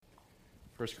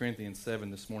1 Corinthians 7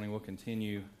 this morning. We'll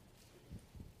continue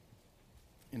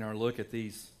in our look at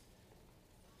these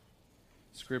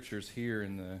scriptures here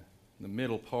in the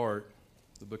middle part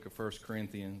of the book of 1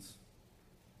 Corinthians.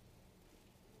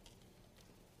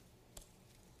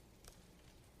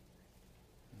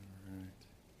 All right.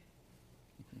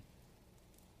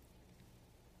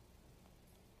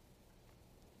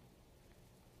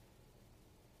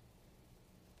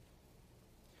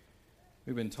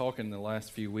 We've been talking the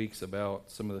last few weeks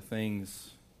about some of the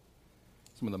things,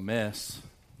 some of the mess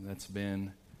that's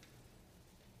been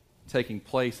taking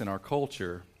place in our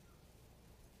culture.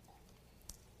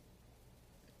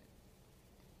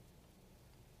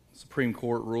 The Supreme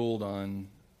Court ruled on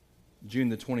June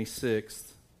the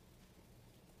 26th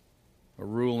a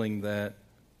ruling that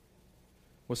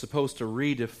was supposed to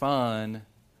redefine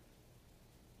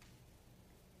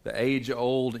the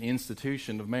age-old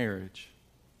institution of marriage.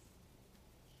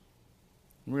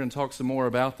 We're going to talk some more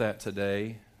about that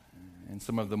today and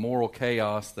some of the moral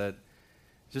chaos that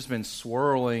has just been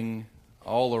swirling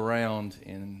all around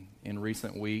in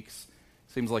recent weeks.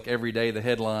 Seems like every day the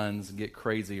headlines get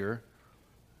crazier,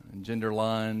 and gender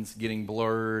lines getting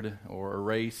blurred or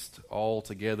erased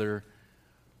altogether.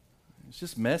 It's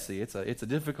just messy. It's a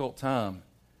difficult time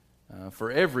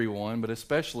for everyone, but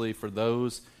especially for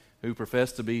those who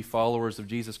profess to be followers of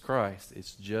Jesus Christ.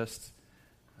 It's just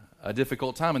a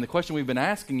difficult time. And the question we've been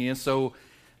asking is, so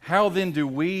how then do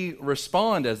we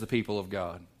respond as the people of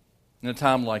God in a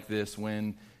time like this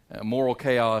when moral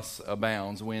chaos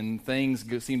abounds, when things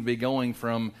seem to be going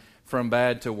from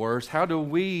bad to worse? How do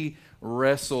we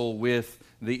wrestle with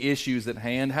the issues at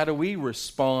hand? How do we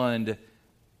respond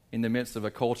in the midst of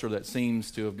a culture that seems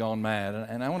to have gone mad?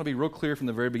 And I want to be real clear from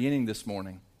the very beginning this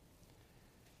morning.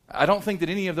 I don't think that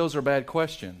any of those are bad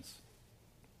questions.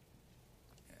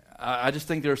 I just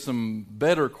think there are some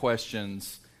better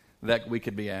questions that we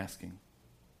could be asking.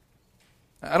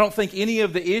 I don't think any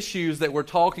of the issues that we're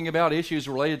talking about, issues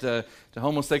related to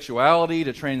homosexuality,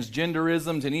 to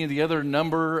transgenderism, to any of the other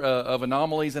number of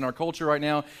anomalies in our culture right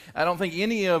now, I don't think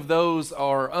any of those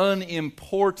are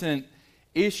unimportant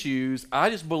issues.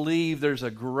 I just believe there's a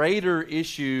greater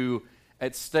issue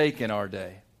at stake in our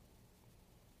day.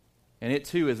 And it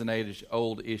too is an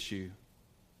age-old issue.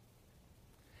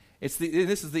 This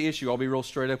is the issue. I'll be real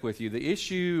straight up with you. The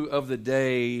issue of the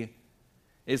day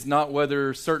is not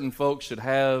whether certain folks should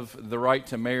have the right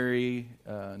to marry,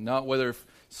 not whether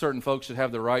certain folks should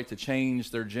have the right to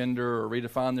change their gender or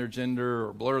redefine their gender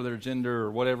or blur their gender or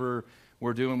whatever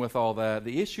we're doing with all that.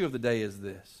 The issue of the day is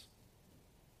this: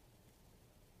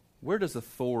 where does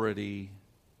authority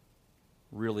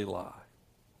really lie?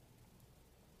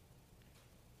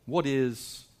 What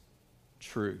is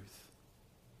truth?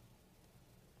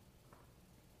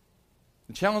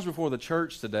 The challenge before the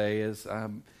church today is, I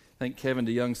think Kevin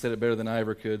DeYoung said it better than I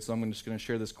ever could, so I'm just going to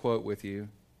share this quote with you.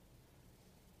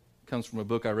 It comes from a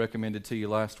book I recommended to you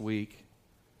last week.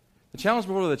 The challenge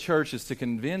before the church is to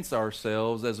convince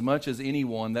ourselves as much as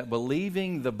anyone that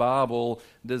believing the Bible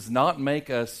does not make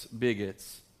us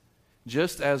bigots,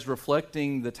 just as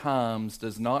reflecting the times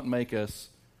does not make us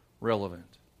relevant.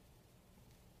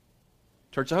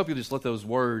 Church, I hope you'll just let those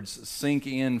words sink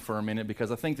in for a minute,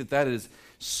 because I think that is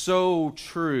so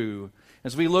true.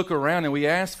 As we look around and we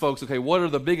ask folks, okay, what are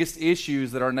the biggest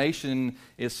issues that our nation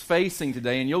is facing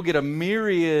today? And you'll get a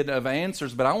myriad of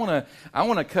answers, but I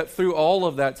want to cut through all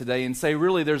of that today and say,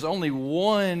 really, there's only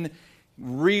one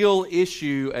real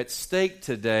issue at stake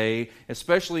today,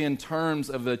 especially in terms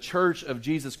of the Church of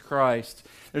Jesus Christ.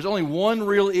 There's only one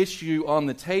real issue on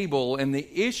the table, and the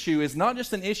issue is not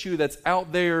just an issue that's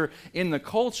out there in the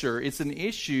culture. It's an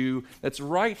issue that's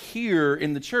right here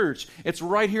in the church. It's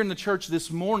right here in the church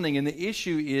this morning, and the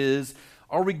issue is,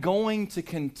 are we going to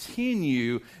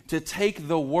continue to take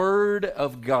the Word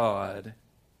of God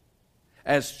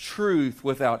as truth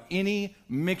without any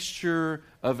mixture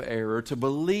of error, to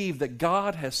believe that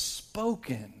God has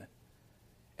spoken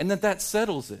and that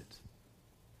settles it?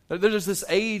 There's this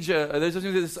there's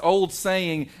this old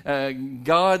saying,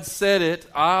 God said it,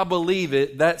 I believe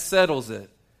it, that settles it.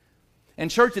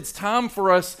 And church, it's time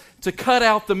for us to cut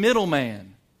out the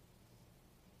middleman.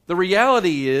 The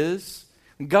reality is,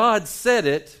 God said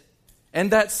it,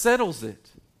 and that settles it.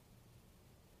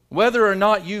 Whether or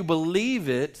not you believe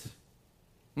it,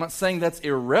 I'm not saying that's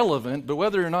irrelevant, but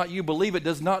whether or not you believe it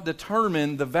does not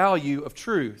determine the value of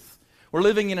truth. We're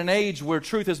living in an age where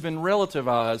truth has been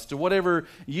relativized to whatever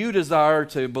you desire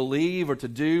to believe or to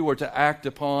do or to act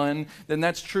upon, then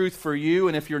that's truth for you.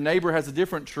 And if your neighbor has a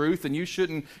different truth, then you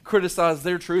shouldn't criticize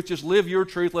their truth. Just live your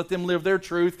truth, let them live their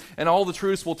truth, and all the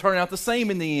truths will turn out the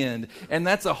same in the end. And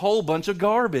that's a whole bunch of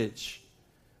garbage.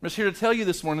 I'm just here to tell you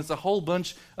this morning, it's a whole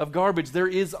bunch of garbage. There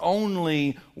is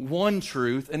only one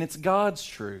truth, and it's God's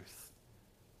truth.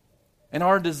 And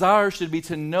our desire should be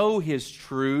to know His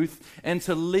truth and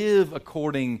to live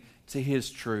according to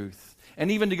His truth. And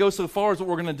even to go so far as what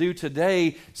we're going to do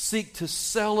today, seek to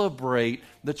celebrate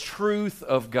the truth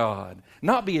of God.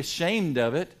 Not be ashamed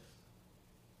of it.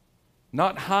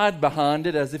 Not hide behind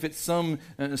it as if it's some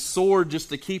sword just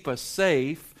to keep us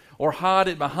safe, or hide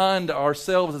it behind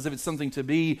ourselves as if it's something to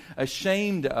be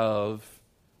ashamed of.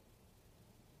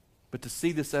 But to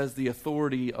see this as the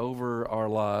authority over our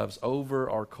lives, over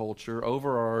our culture,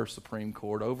 over our Supreme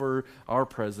Court, over our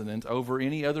president, over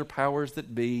any other powers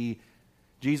that be.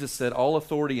 Jesus said, all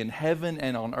authority in heaven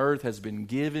and on earth has been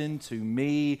given to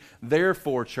me.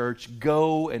 Therefore, church,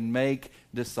 go and make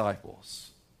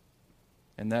disciples.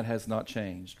 And that has not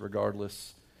changed,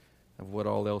 regardless of what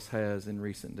all else has in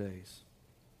recent days.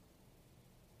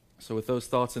 So with those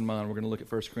thoughts in mind, we're going to look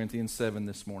at 1 Corinthians 7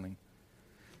 this morning.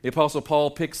 The Apostle Paul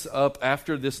picks up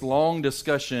after this long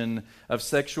discussion of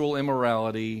sexual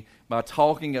immorality by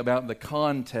talking about the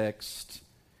context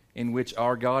in which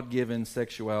our God-given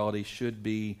sexuality should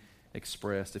be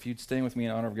expressed. If you'd stand with me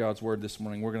in honor of God's Word this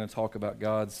morning, we're going to talk about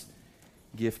God's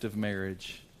gift of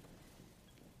marriage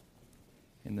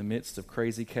in the midst of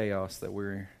crazy chaos that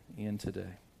we're in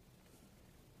today.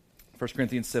 1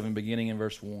 Corinthians 7, beginning in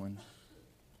verse 1.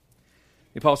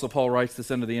 The Apostle Paul writes this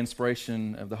under the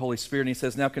inspiration of the Holy Spirit, and he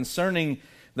says, now concerning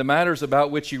the matters about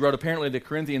which he wrote, apparently the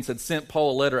Corinthians had sent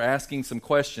Paul a letter asking some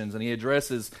questions, and he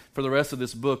addresses for the rest of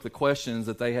this book the questions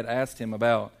that they had asked him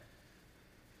about.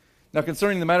 Now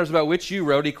concerning the matters about which you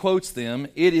wrote, he quotes them,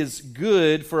 it is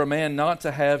good for a man not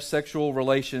to have sexual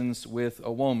relations with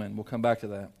a woman. We'll come back to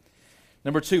that.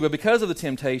 Number 2, but because of the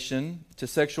temptation to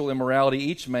sexual immorality,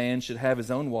 each man should have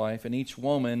his own wife, and each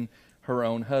woman her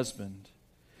own husband.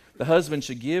 The husband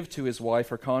should give to his wife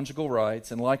her conjugal rights,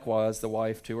 and likewise the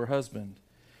wife to her husband.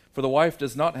 For the wife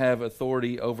does not have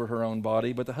authority over her own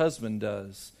body, but the husband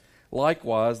does.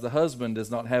 Likewise, the husband does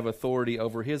not have authority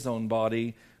over his own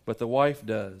body, but the wife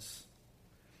does.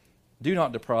 Do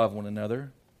not deprive one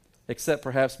another, except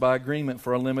perhaps by agreement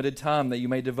for a limited time, that you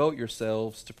may devote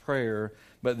yourselves to prayer,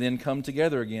 but then come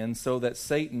together again, so that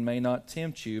Satan may not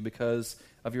tempt you because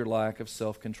of your lack of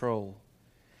self-control.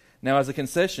 Now, as a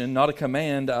concession, not a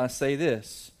command, I say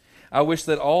this. I wish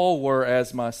that all were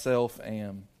as myself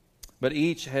am. But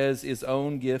each has his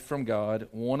own gift from God,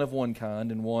 one of one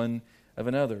kind and one of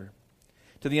another.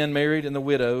 To the unmarried and the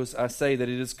widows, I say that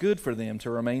it is good for them to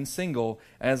remain single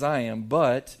as I am.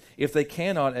 But if they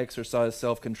cannot exercise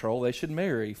self-control, they should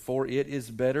marry, for it is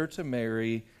better to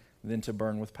marry than to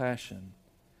burn with passion.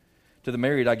 To the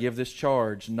married I give this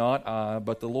charge, not I,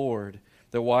 but the Lord.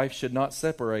 The wife should not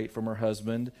separate from her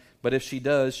husband, but if she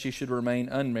does, she should remain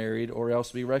unmarried, or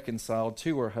else be reconciled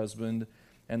to her husband,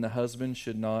 and the husband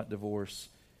should not divorce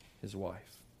his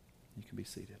wife. You can be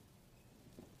seated.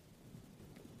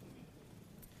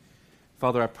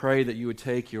 Father, I pray that you would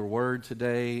take your word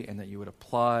today and that you would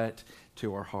apply it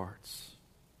to our hearts.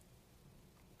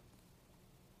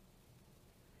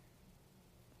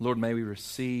 Lord, may we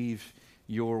receive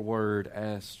your word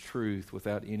as truth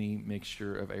without any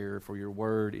mixture of error, for your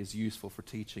word is useful for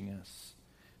teaching us,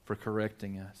 for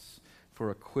correcting us,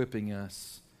 for equipping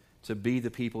us to be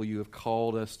the people you have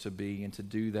called us to be and to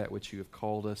do that which you have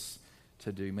called us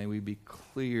to do. May we be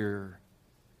clear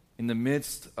in the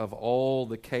midst of all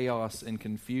the chaos and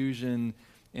confusion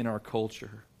in our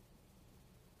culture.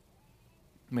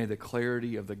 May the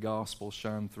clarity of the gospel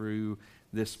shine through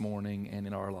this morning and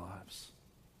in our lives.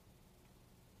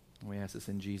 We ask this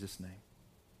in Jesus' name.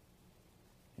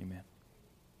 Amen.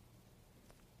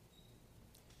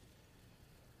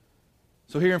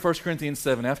 So here in 1 Corinthians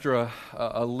 7, after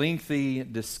a lengthy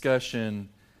discussion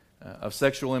of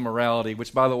sexual immorality,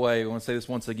 which, by the way, I want to say this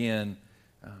once again,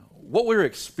 what we're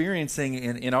experiencing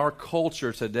in our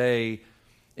culture today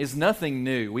is nothing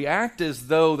new. We act as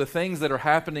though the things that are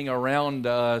happening around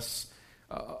us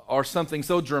are something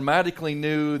so dramatically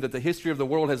new that the history of the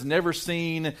world has never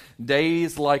seen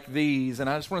days like these. And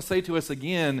I just want to say to us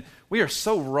again, we are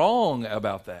so wrong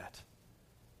about that.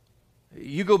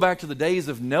 You go back to the days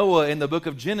of Noah in the book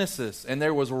of Genesis, and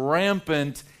there was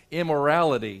rampant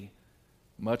immorality,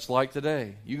 much like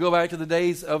today. You go back to the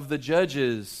days of the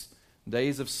judges,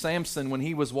 days of Samson when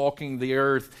he was walking the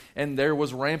earth, and there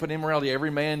was rampant immorality.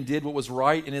 Every man did what was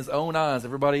right in his own eyes.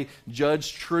 Everybody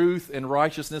judged truth and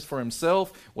righteousness for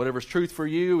himself. Whatever's truth for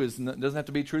you doesn't have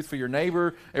to be truth for your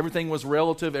neighbor. Everything was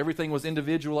relative. Everything was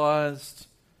individualized.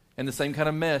 And the same kind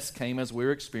of mess came as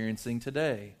we're experiencing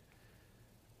today.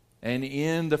 And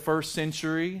in the first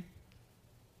century,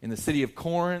 in the city of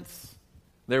Corinth,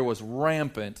 there was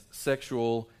rampant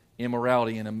sexual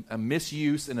immorality, and a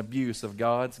misuse and abuse of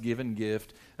God's given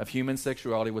gift of human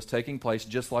sexuality was taking place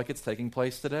just like it's taking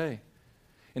place today.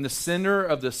 In the center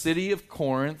of the city of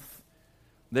Corinth,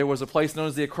 there was a place known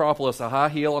as the Acropolis, a high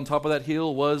hill. On top of that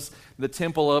hill was the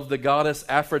temple of the goddess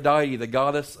Aphrodite, the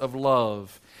goddess of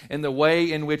love. And the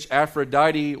way in which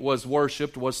Aphrodite was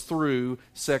worshipped was through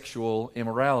sexual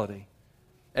immorality.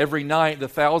 Every night, the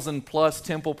 1,000+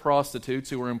 temple prostitutes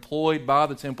who were employed by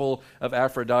the temple of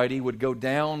Aphrodite would go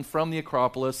down from the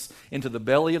Acropolis into the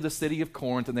belly of the city of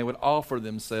Corinth, and they would offer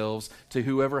themselves to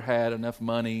whoever had enough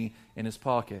money in his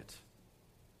pocket.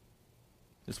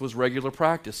 This was regular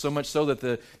practice, so much so that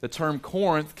the term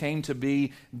Corinth came to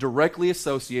be directly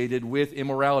associated with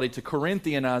immorality. To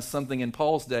Corinthianize something in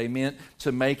Paul's day meant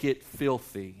to make it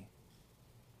filthy.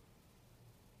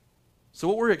 So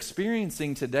what we're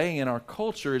experiencing today in our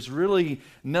culture is really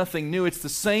nothing new. It's the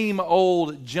same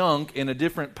old junk in a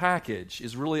different package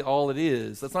is really all it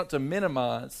is. That's not to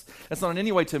minimize. That's not in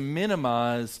any way to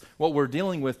minimize what we're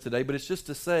dealing with today, but it's just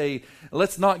to say,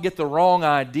 let's not get the wrong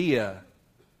idea.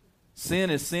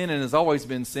 Sin is sin and has always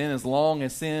been sin as long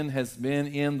as sin has been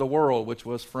in the world, which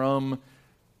was from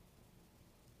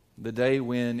the day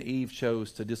when Eve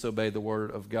chose to disobey the word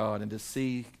of God and to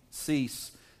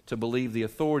cease to believe the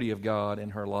authority of God in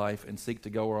her life and seek to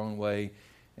go her own way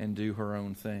and do her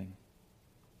own thing.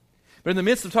 But in the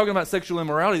midst of talking about sexual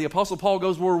immorality, the Apostle Paul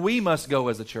goes where we must go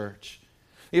as a church.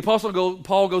 The Apostle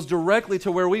Paul goes directly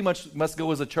to where we must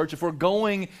go as a church. If we're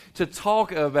going to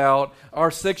talk about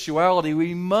our sexuality,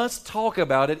 we must talk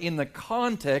about it in the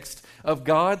context of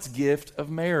God's gift of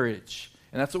marriage.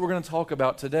 And that's what we're going to talk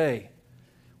about today.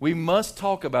 We must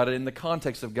talk about it in the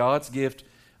context of God's gift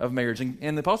of marriage.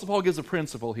 And the Apostle Paul gives a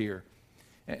principle here.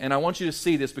 And I want you to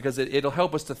see this because it'll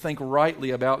help us to think rightly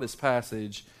about this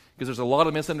passage, because there's a lot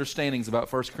of misunderstandings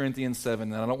about 1 Corinthians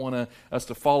 7, and I don't want us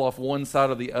to fall off one side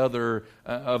or the other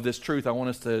of this truth. I want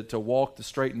us to walk the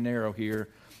straight and narrow here.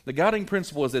 The guiding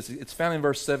principle is this. It's found in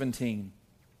verse 17.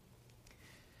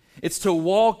 It's to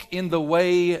walk in the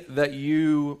way that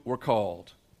you were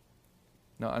called.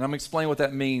 Now, and I'm going to explain what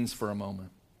that means for a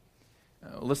moment.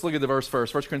 Let's look at the verse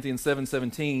first. 1 Corinthians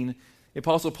 7:17. The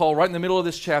Apostle Paul, right in the middle of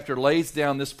this chapter, lays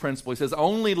down this principle. He says,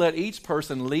 only let each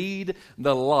person lead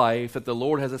the life that the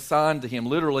Lord has assigned to him.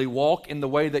 Literally, walk in the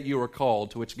way that you are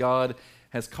called, to which God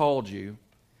has called you.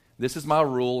 This is my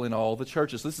rule in all the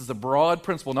churches. This is a broad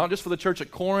principle, not just for the church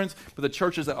at Corinth, but the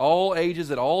churches at all ages,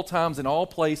 at all times, in all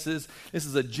places. This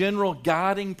is a general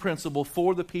guiding principle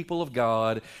for the people of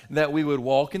God, that we would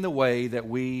walk in the way that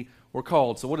we were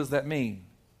called. So what does that mean?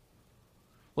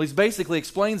 Well, he basically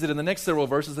explains it in the next several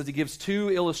verses as he gives two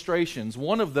illustrations.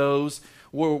 One of those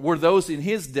were those in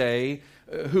his day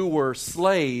who were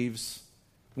slaves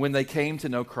when they came to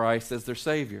know Christ as their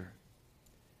Savior.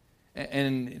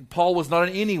 And Paul was not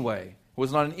in any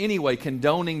way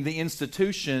condoning the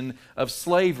institution of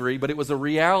slavery, but it was a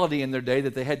reality in their day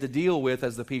that they had to deal with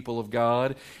as the people of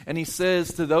God. And he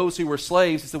says to those who were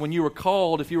slaves, he said, when you were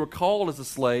called, if you were called as a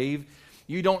slave,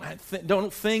 you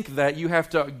don't think that you have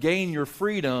to gain your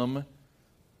freedom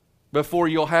before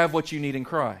you'll have what you need in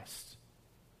Christ.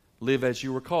 Live as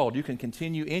you were called. You can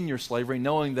continue in your slavery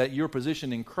knowing that your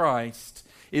position in Christ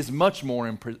is much more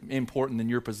important than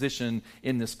your position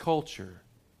in this culture.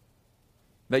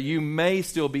 That you may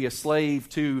still be a slave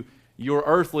to your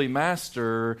earthly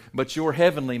master, but your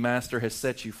heavenly master has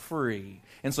set you free.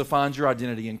 And so find your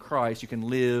identity in Christ. You can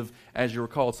live as you were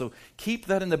called. So keep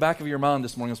that in the back of your mind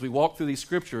this morning as we walk through these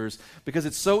scriptures, because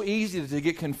it's so easy to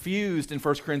get confused in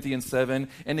 1 Corinthians 7,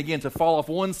 and again, to fall off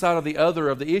one side or the other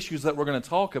of the issues that we're going to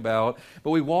talk about.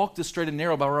 But we walk this straight and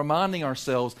narrow by reminding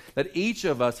ourselves that each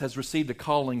of us has received a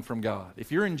calling from God.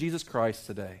 If you're in Jesus Christ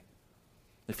today,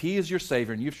 if He is your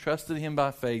Savior and you've trusted Him by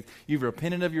faith, you've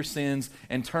repented of your sins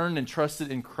and turned and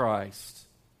trusted in Christ,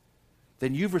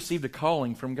 then you've received a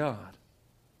calling from God.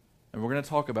 And we're going to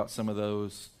talk about some of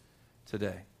those today.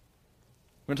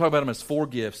 We're going to talk about them as 4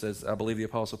 gifts, as I believe the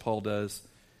Apostle Paul does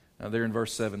there in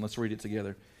verse 7. Let's read it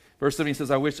together. Verse 7, he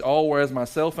says, I wish all were as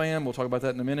myself I am. We'll talk about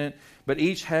that in a minute. But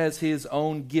each has his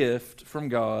own gift from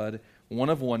God, one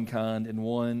of one kind and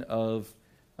one of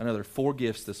another. 4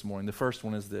 gifts this morning. The first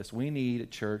one is this. We need a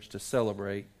church to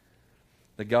celebrate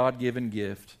the God-given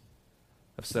gift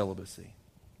of celibacy.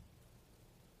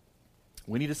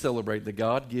 We need to celebrate the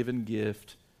God-given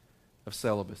gift of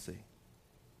celibacy.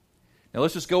 Now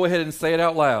let's just go ahead and say it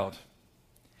out loud.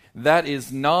 That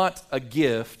is not a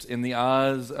gift in the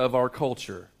eyes of our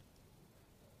culture.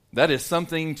 That is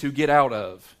something to get out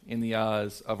of in the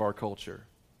eyes of our culture.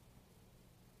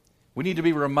 We need to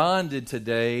be reminded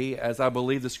today, as I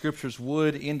believe the Scriptures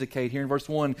would indicate here in verse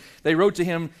 1, they wrote to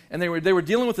him, and they were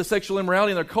dealing with the sexual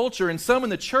immorality in their culture, and some in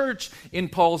the church in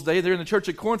Paul's day, they're in the church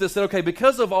at Corinth, that said, okay,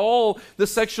 because of all the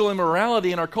sexual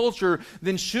immorality in our culture,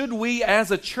 then should we as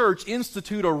a church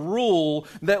institute a rule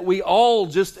that we all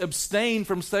just abstain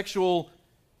from sexual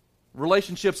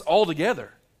relationships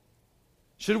altogether?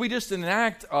 Should we just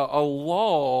enact a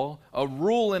law, a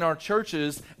rule in our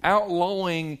churches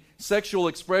outlawing sexual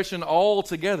expression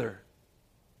altogether?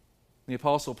 The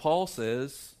Apostle Paul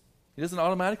says, he doesn't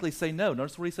automatically say no.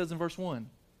 Notice what he says in verse 1.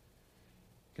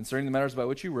 Concerning the matters about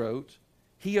which you wrote,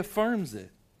 he affirms it.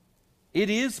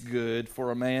 It is good for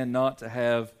a man not to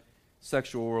have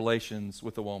sexual relations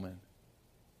with a woman.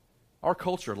 Our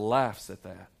culture laughs at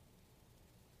that.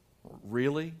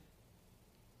 Really?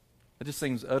 It just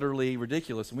seems utterly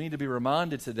ridiculous. We need to be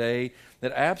reminded today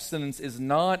that abstinence is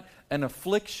not an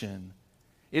affliction.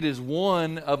 It is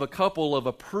one of a couple of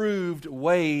approved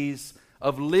ways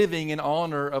of living in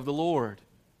honor of the Lord.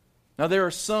 Now there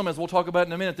are some, as we'll talk about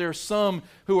in a minute, there are some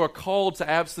who are called to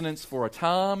abstinence for a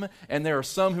time, and there are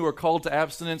some who are called to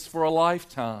abstinence for a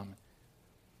lifetime.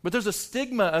 But there's a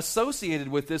stigma associated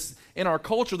with this in our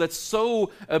culture that's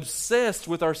so obsessed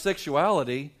with our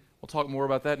sexuality. We'll talk more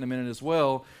about that in a minute as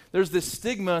well. There's this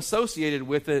stigma associated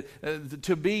with it.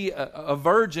 To be a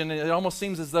virgin, it almost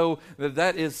seems as though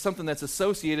that is something that's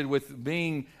associated with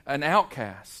being an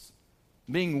outcast,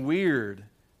 being weird,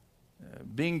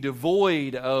 being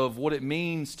devoid of what it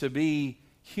means to be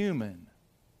human.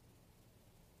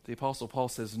 The Apostle Paul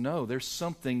says, no, there's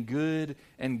something good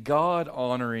and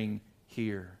God-honoring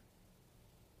here.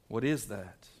 What is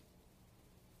that?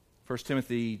 1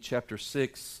 Timothy chapter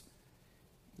 6,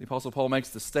 the Apostle Paul makes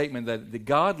the statement that the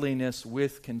godliness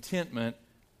with contentment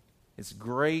is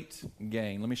great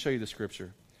gain. Let me show you the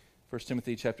scripture. 1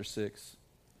 Timothy chapter 6.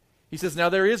 He says, now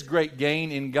there is great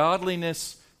gain in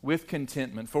godliness with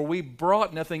contentment, for we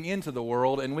brought nothing into the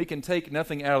world, and we can take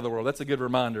nothing out of the world. That's a good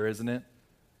reminder, isn't it?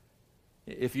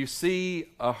 If you see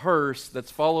a hearse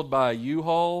that's followed by a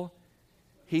U-Haul,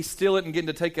 he still isn't getting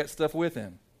to take that stuff with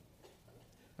him.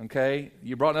 Okay?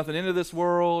 You brought nothing into this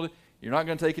world. You're not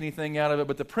going to take anything out of it.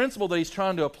 But the principle that he's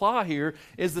trying to apply here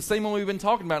is the same one we've been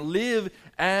talking about. Live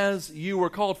as you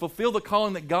were called. Fulfill the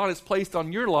calling that God has placed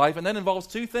on your life, and that involves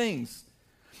two things.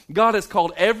 God has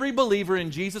called every believer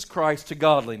in Jesus Christ to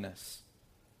godliness.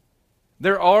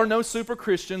 There are no super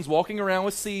Christians walking around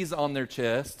with C's on their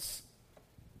chests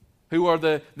who are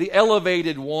the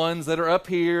elevated ones that are up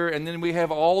here, and then we have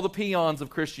all the peons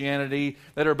of Christianity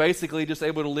that are basically just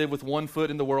able to live with one foot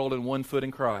in the world and one foot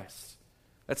in Christ.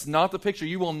 That's not the picture.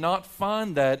 You will not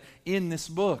find that in this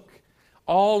book.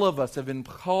 All of us have been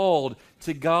called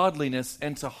to godliness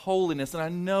and to holiness. And I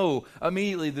know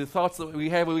immediately the thoughts that we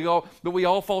have, but we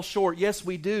all fall short. Yes,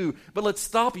 we do. But let's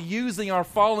stop using our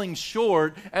falling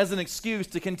short as an excuse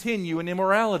to continue in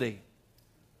immorality.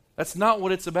 That's not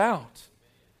what it's about.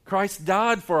 Christ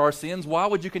died for our sins. Why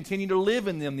would you continue to live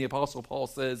in them, the Apostle Paul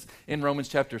says in Romans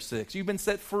chapter 6. You've been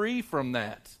set free from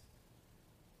that.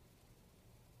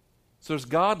 So there's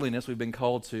godliness we've been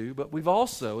called to, but we've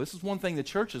also, this is one thing the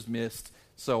church has missed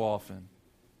so often.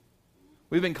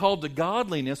 We've been called to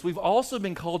godliness. We've also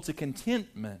been called to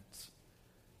contentment.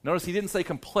 Notice he didn't say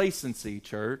complacency,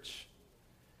 church.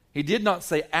 He did not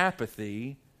say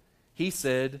apathy. He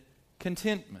said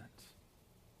contentment.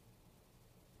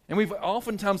 And we've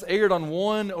oftentimes erred on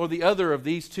one or the other of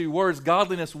these two words.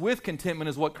 Godliness with contentment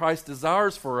is what Christ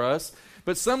desires for us.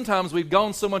 But sometimes we've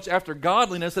gone so much after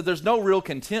godliness that there's no real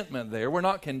contentment there. We're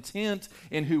not content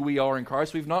in who we are in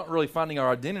Christ. We're not really finding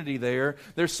our identity there.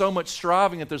 There's so much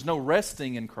striving that there's no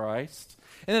resting in Christ.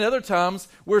 And then other times,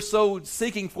 we're so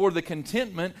seeking for the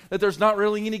contentment that there's not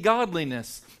really any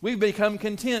godliness. We've become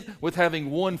content with having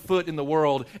one foot in the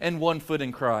world and one foot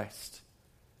in Christ.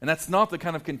 And that's not the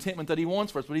kind of contentment that he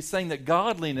wants for us. But he's saying that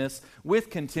godliness with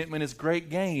contentment is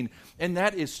great gain. And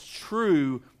that is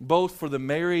true both for the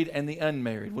married and the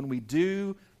unmarried. When we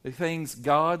do the things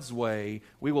God's way,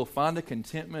 we will find a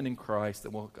contentment in Christ that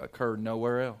will occur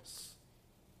nowhere else.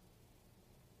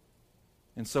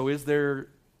 And so is there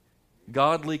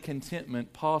godly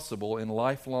contentment possible in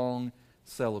lifelong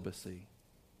celibacy?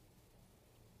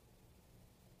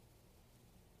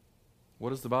 What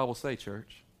does the Bible say,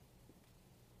 church?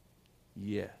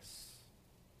 Yes.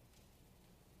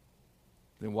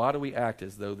 Then why do we act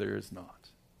as though there is not?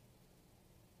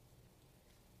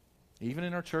 Even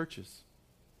in our churches,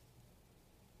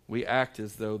 we act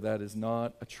as though that is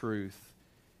not a truth,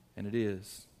 and it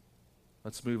is.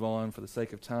 Let's move on for the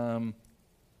sake of time.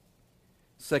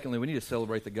 Secondly, we need to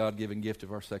celebrate the God-given gift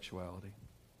of our sexuality.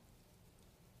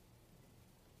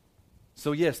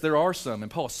 So yes, there are some,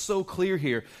 and Paul's so clear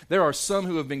here, there are some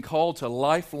who have been called to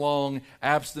lifelong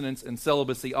abstinence and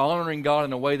celibacy, honoring God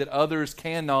in a way that others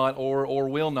cannot or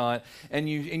will not. And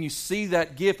you see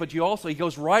that gift, but you also, he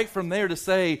goes right from there to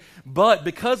say, but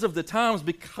because of the times,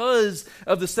 because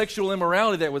of the sexual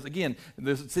immorality that was, again,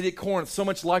 the city of Corinth, so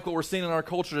much like what we're seeing in our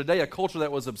culture today, a culture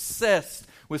that was obsessed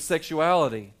with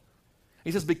sexuality.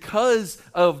 He says, because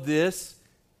of this,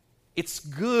 it's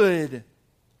good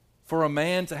for a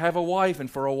man to have a wife and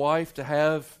for a wife to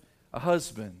have a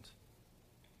husband.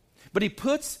 But he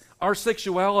puts our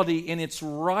sexuality in its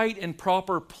right and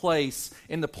proper place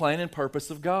in the plan and purpose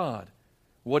of God.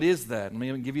 What is that? Let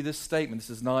me give you this statement. This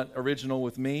is not original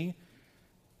with me.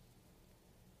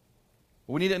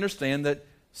 We need to understand that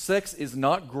sex is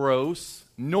not gross,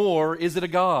 nor is it a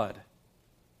god.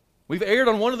 We've erred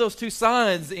on one of those two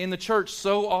sides in the church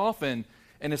so often,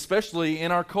 and especially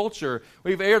in our culture.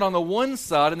 We've erred on the one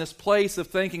side in this place of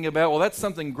thinking about, well, that's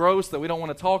something gross that we don't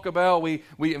want to talk about.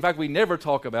 In fact, we never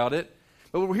talk about it.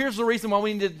 But here's the reason why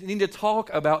we need to talk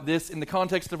about this in the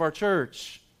context of our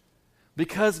church.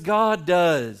 Because God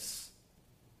does.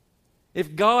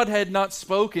 If God had not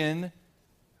spoken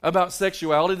about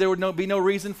sexuality, there would be no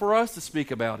reason for us to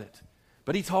speak about it.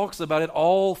 But he talks about it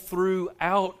all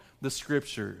throughout the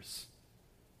Scriptures.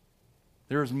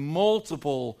 There's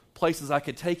multiple places I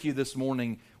could take you this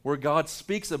morning where God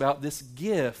speaks about this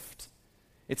gift.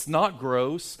 It's not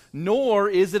gross, nor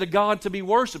is it a god to be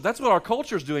worshipped. That's what our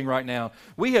culture is doing right now.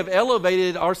 We have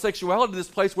elevated our sexuality to this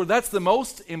place where that's the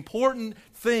most important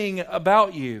thing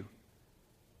about you.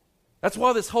 That's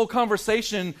why this whole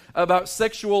conversation about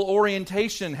sexual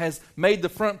orientation has made the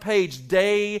front page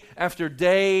day after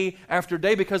day after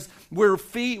day, because we're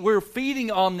feeding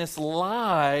on this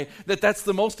lie that that's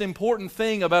the most important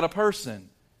thing about a person,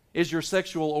 is your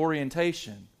sexual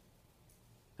orientation.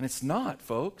 And it's not,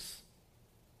 folks.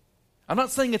 I'm not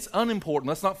saying it's unimportant.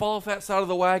 Let's not fall off that side of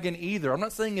the wagon either. I'm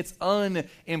not saying it's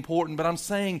unimportant, but I'm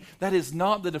saying that is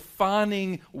not the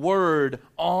defining word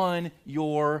on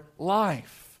your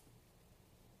life.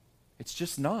 It's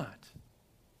just not.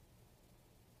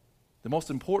 The most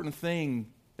important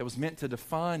thing that was meant to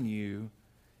define you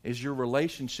is your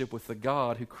relationship with the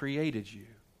God who created you.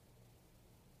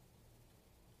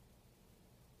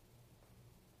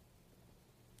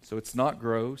 So it's not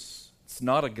gross. It's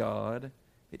not a god.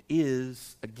 It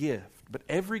is a gift. But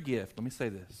every gift, let me say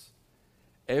this,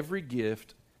 every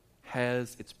gift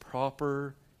has its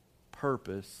proper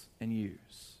purpose and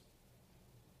use.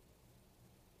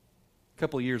 A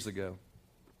couple of years ago,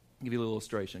 I'll give you a little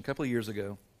illustration. A couple of years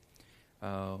ago,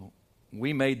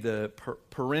 we made the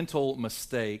parental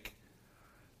mistake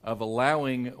of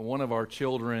allowing one of our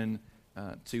children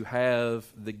to have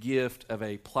the gift of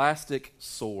a plastic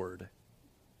sword.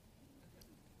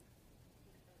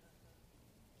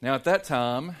 Now, at that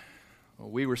time,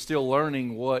 we were still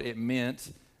learning what it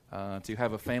meant to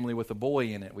have a family with a boy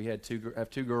in it. We had two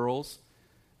girls,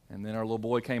 and then our little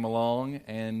boy came along,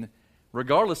 and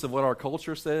regardless of what our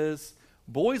culture says,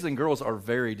 boys and girls are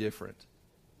very different.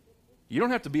 You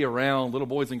don't have to be around little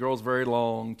boys and girls very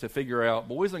long to figure out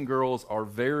boys and girls are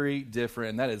very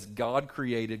different, and that is God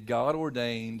created, God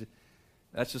ordained.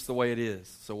 That's just the way it is.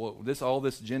 So all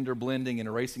this gender blending and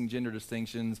erasing gender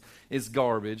distinctions is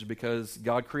garbage, because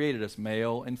God created us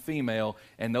male and female,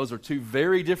 and those are two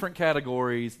very different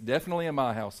categories, definitely in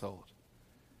my household.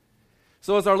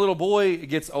 So as our little boy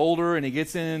gets older and he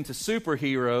gets into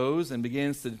superheroes and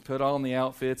begins to put on the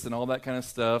outfits and all that kind of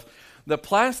stuff, the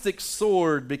plastic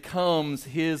sword becomes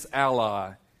his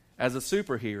ally as a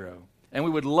superhero. And we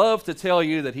would love to tell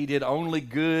you that he did only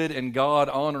good and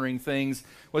God-honoring things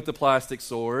with the plastic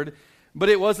sword. But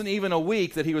it wasn't even a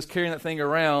week that he was carrying that thing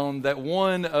around that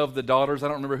one of the daughters, I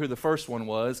don't remember who the first one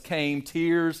was, came,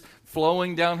 tears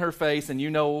flowing down her face, and you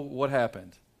know what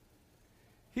happened.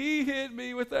 He hit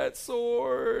me with that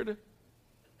sword.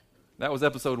 That was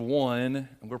episode 1.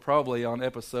 And we're probably on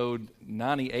episode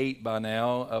 98 by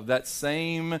now of that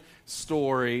same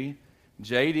story.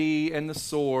 JD and the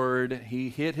sword. He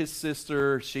hit his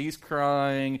sister. She's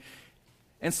crying.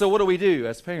 And so what do we do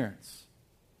as parents?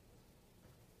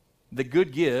 The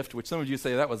good gift, which some of you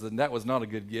say that was not a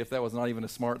good gift. That was not even a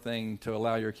smart thing to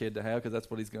allow your kid to have, because that's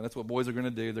what boys are going to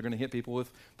do. They're going to hit people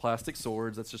with plastic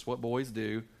swords. That's just what boys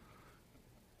do.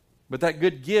 But that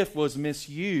good gift was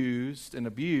misused and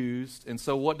abused, and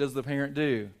so what does the parent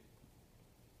do?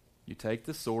 You take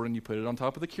the sword and you put it on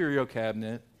top of the curio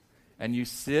cabinet, and you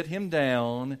sit him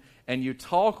down, and you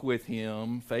talk with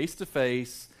him face to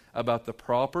face about the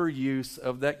proper use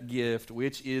of that gift,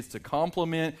 which is to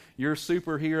complement your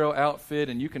superhero outfit,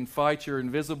 and you can fight your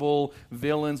invisible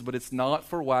villains, but it's not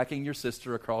for whacking your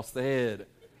sister across the head.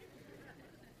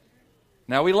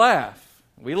 Now we laugh.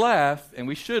 We laugh, and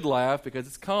we should laugh because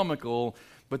it's comical,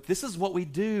 but this is what we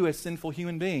do as sinful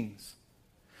human beings.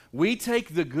 We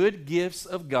take the good gifts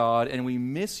of God and we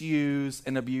misuse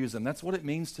and abuse them. That's what it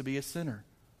means to be a sinner.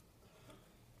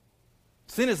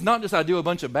 Sin is not just I do a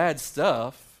bunch of bad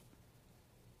stuff,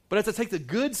 but it's I take the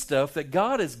good stuff that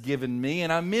God has given me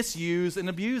and I misuse and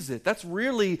abuse it. That's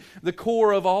really the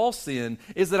core of all sin,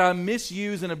 is that I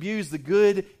misuse and abuse the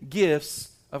good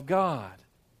gifts of God.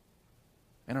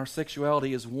 And our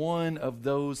sexuality is one of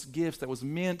those gifts that was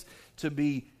meant to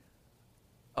be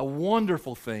a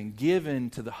wonderful thing given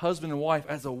to the husband and wife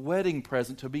as a wedding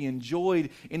present to be enjoyed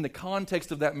in the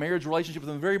context of that marriage relationship.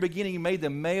 From the very beginning, He made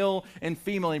them male and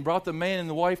female. He brought the man and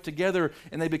the wife together,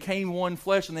 and they became one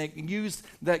flesh, and they used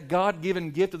that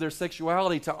God-given gift of their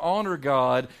sexuality to honor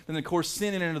God. Then, of course,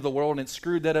 sin entered into the world, and it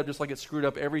screwed that up just like it screwed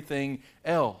up everything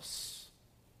else.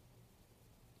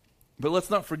 But let's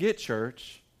not forget,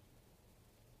 church,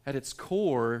 at its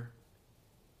core,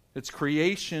 its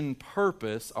creation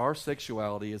purpose, our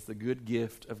sexuality is the good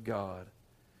gift of God.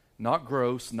 Not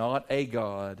gross, not a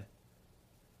God,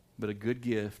 but a good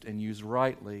gift, and used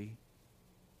rightly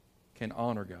can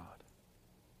honor God.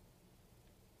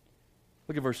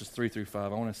 Look at verses 3 through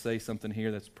 5. I want to say something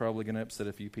here that's probably going to upset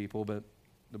a few people, but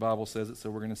the Bible says it, so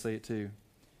we're going to say it too.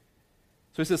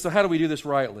 So he says, so how do we do this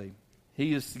rightly?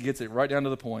 He just gets it right down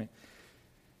to the point.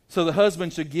 So the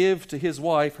husband should give to his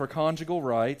wife her conjugal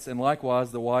rights, and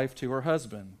likewise the wife to her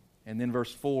husband. And then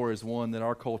verse 4 is one that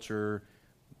our culture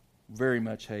very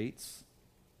much hates.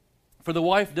 For the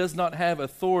wife does not have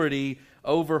authority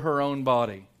over her own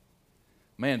body.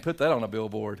 Man, put that on a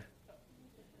billboard.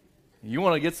 You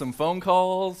want to get some phone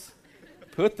calls?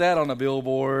 Put that on a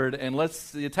billboard, and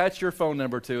let's attach your phone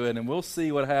number to it, and we'll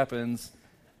see what happens.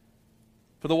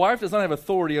 For the wife does not have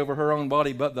authority over her own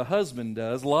body, but the husband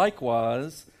does.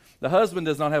 Likewise, the husband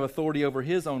does not have authority over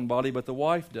his own body, but the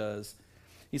wife does.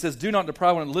 He says, do not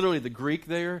deprive one another. Literally, the Greek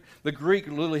there, the Greek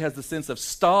literally has the sense of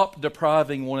stop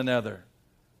depriving one another.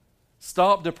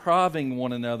 Stop depriving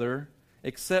one another,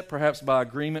 except perhaps by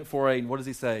agreement for a, what does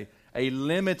he say? A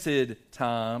limited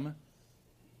time,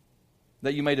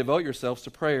 that you may devote yourselves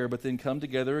to prayer, but then come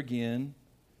together again,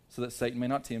 so that Satan may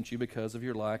not tempt you because of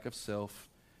your lack of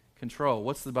self-control.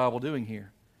 What's the Bible doing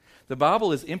here? The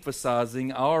Bible is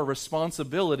emphasizing our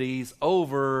responsibilities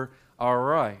over our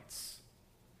rights.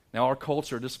 Now, our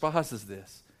culture despises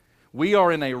this. We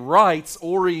are in a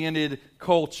rights-oriented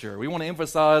culture. We want to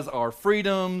emphasize our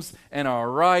freedoms and our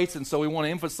rights, and so we want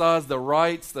to emphasize the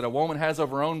rights that a woman has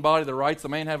over her own body, the rights a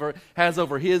man has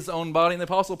over his own body. And the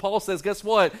Apostle Paul says, guess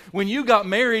what? When you got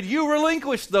married, you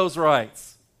relinquished those rights.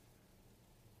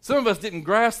 Some of us didn't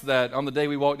grasp that on the day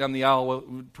we walked down the aisle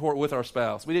with our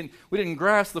spouse. We didn't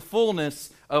grasp the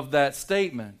fullness of that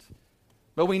statement.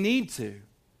 But we need to.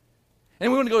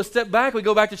 And we want to go a step back. We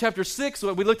go back to chapter 6,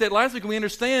 what we looked at last week, and we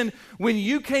understand when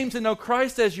you came to know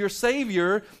Christ as your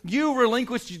Savior, you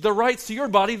relinquished the rights to your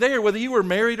body there, whether you were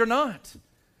married or not.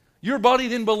 Your body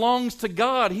then belongs to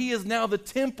God. He is now the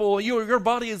temple. Your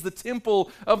body is the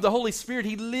temple of the Holy Spirit.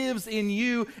 He lives in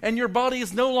you, and your body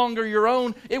is no longer your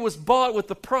own. It was bought with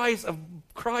the price of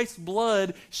Christ's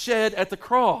blood shed at the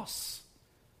cross.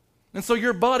 And so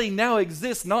your body now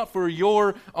exists not for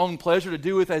your own pleasure to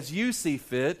do with as you see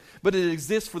fit, but it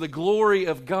exists for the glory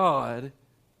of God.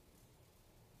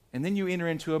 And then you enter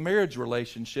into a marriage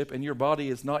relationship, and your body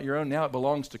is not your own. Now it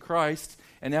belongs to Christ,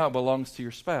 and now it belongs to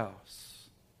your spouse.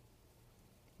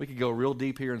 We could go real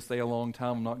deep here and stay a long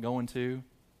time. I'm not going to.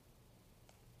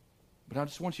 But I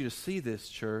just want you to see this,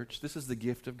 church. This is the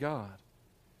gift of God.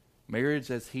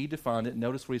 Marriage as He defined it.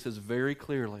 Notice what He says very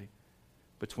clearly.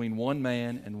 Between one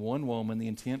man and one woman, the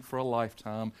intent for a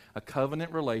lifetime, a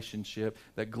covenant relationship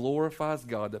that glorifies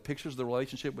God, that pictures the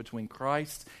relationship between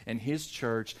Christ and His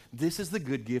church. This is the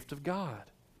good gift of God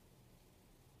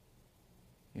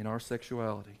in our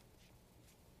sexuality.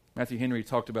 Matthew Henry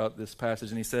talked about this passage,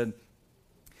 and he said,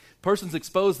 persons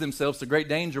expose themselves to great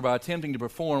danger by attempting to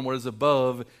perform what is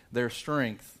above their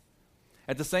strength.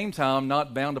 At the same time,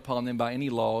 not bound upon them by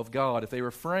any law of God. If they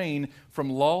refrain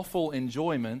from lawful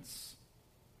enjoyments,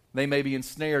 they may be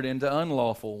ensnared into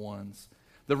unlawful ones.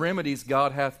 The remedies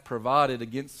God hath provided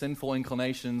against sinful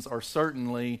inclinations are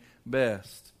certainly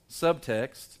best.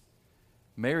 Subtext,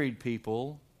 married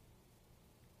people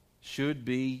should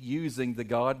be using the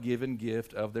God-given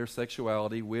gift of their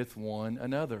sexuality with one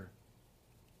another.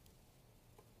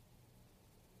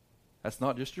 That's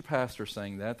not just your pastor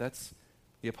saying that. That's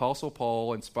the Apostle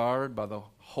Paul, inspired by the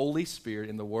Holy Spirit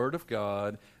in the Word of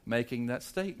God, making that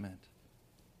statement.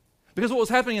 Because what was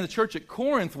happening in the church at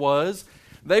Corinth was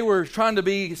they were trying to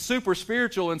be super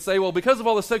spiritual and say, well, because of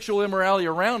all the sexual immorality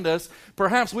around us,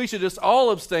 perhaps we should just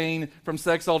all abstain from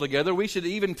sex altogether. We should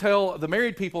even tell the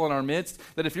married people in our midst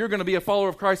that if you're going to be a follower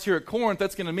of Christ here at Corinth,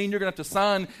 that's going to mean you're going to have to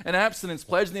sign an abstinence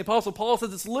pledge. And the Apostle Paul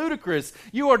says it's ludicrous.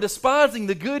 You are despising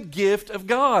the good gift of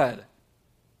God.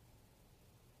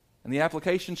 And the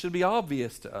application should be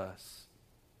obvious to us.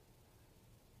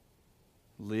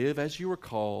 Live as you were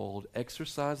called,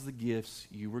 exercise the gifts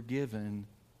you were given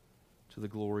to the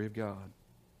glory of God.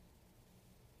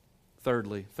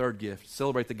 Thirdly, third gift,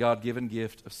 celebrate the God-given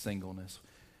gift of singleness.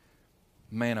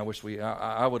 Man, I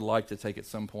would like to take at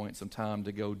some point some time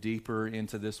to go deeper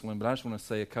into this one, but I just want to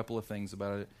say a couple of things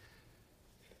about it.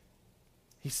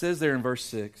 He says there in verse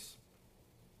 6,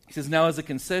 he says, now as a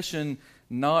concession,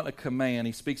 not a command.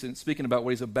 He's speaking about what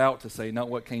he's about to say, not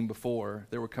what came before.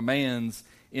 There were commands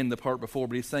in the part before,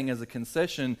 but he's saying as a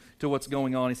concession to what's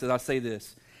going on, he says, I say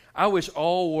this, I wish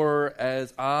all were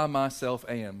as I myself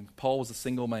am. Paul was a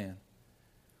single man.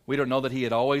 We don't know that he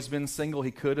had always been single.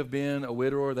 He could have been a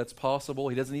widower. That's possible.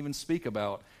 He doesn't even speak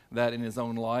about that in his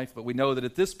own life, but we know that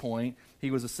at this point,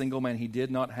 he was a single man. He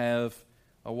did not have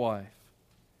a wife.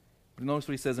 But notice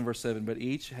what he says in verse 7, but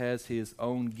each has his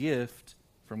own gift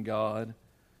from God,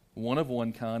 one of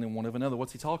one kind and one of another.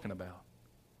 What's he talking about?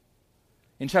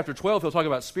 In chapter 12, he'll talk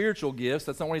about spiritual gifts.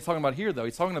 That's not what he's talking about here, though.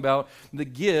 He's talking about the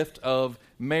gift of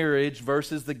marriage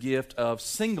versus the gift of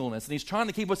singleness. And he's trying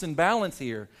to keep us in balance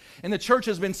here. And the church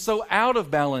has been so out of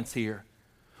balance here.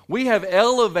 We have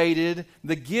elevated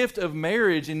the gift of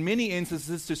marriage in many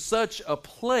instances to such a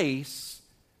place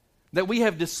that we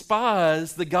have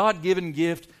despised the God-given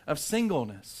gift of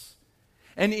singleness.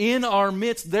 And in our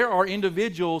midst, there are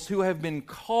individuals who have been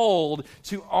called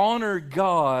to honor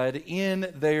God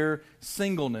in their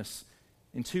singleness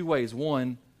in two ways.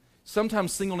 One,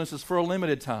 sometimes singleness is for a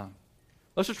limited time.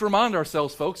 Let's just remind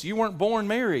ourselves, folks, you weren't born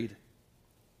married.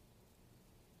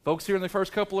 Folks here in the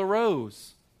first couple of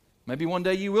rows, maybe one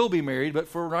day you will be married, but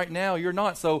for right now, you're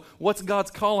not. So what's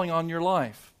God's calling on your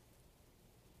life?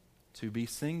 To be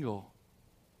single.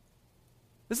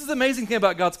 This is the amazing thing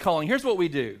about God's calling. Here's what we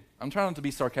do. I'm trying not to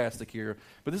be sarcastic here,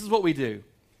 but this is what we do.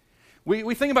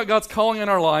 We think about God's calling in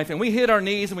our life, and we hit our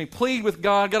knees and we plead with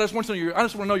God. God, I just want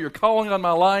to know your calling on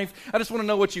my life. I just want to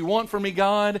know what you want from me,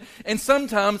 God. And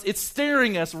sometimes it's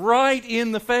staring us right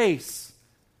in the face.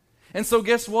 And so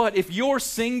guess what? If you're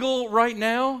single right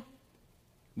now,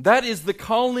 that is the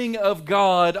calling of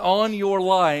God on your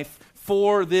life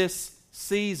for this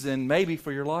season, maybe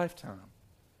for your lifetime.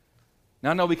 Now,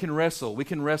 I know we can wrestle. We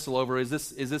can wrestle over, is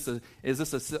this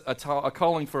a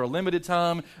calling for a limited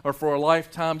time or for a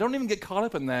lifetime? Don't even get caught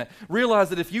up in that. Realize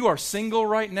that if you are single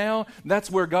right now, that's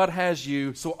where God has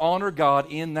you, so honor God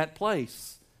in that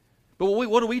place. But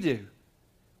what do?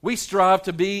 We strive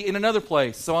to be in another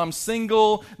place. So I'm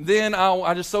single, then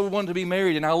I just so want to be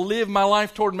married, and I live my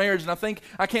life toward marriage, and I think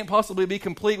I can't possibly be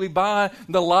complete. We buy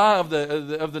the lie of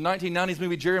the 1990s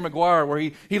movie Jerry Maguire,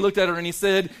 where he looked at her and he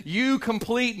said, you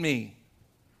complete me.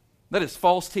 That is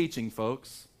false teaching,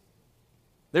 folks.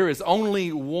 There is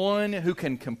only one who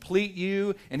can complete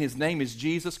you, and his name is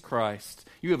Jesus Christ.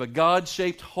 You have a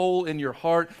God-shaped hole in your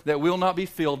heart that will not be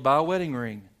filled by a wedding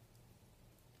ring.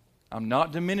 I'm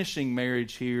not diminishing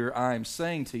marriage here. I am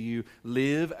saying to you,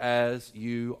 live as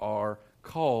you are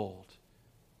called.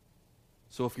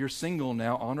 So if you're single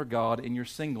now, honor God in your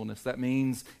singleness. That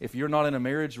means if you're not in a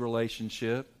marriage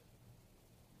relationship,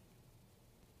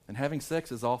 and having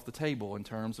sex is off the table in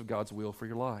terms of God's will for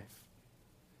your life.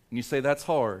 And you say, that's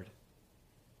hard.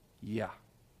 Yeah.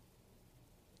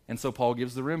 And so Paul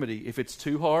gives the remedy. If it's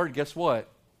too hard, guess what?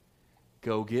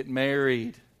 Go get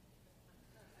married.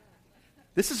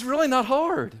 This is really not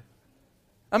hard.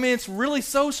 I mean, it's really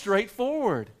so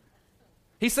straightforward.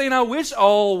 He's saying, I wish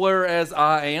all were as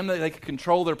I am, that they could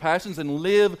control their passions and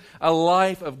live a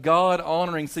life of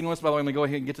God-honoring singleness. By the way, I'm going to go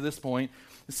ahead and get to this point.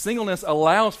 Singleness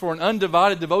allows for an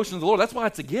undivided devotion to the Lord. That's why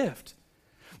it's a gift.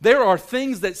 There are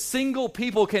things that single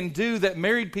people can do that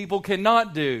married people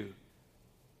cannot do.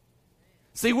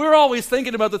 See, we're always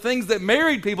thinking about the things that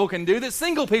married people can do that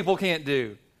single people can't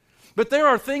do. But there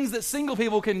are things that single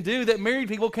people can do that married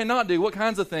people cannot do. What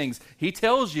kinds of things? He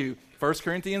tells you, 1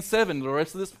 Corinthians 7, the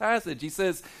rest of this passage. He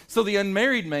says, so the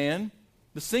unmarried man,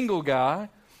 the single guy,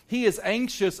 he is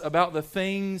anxious about the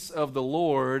things of the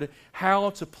Lord, how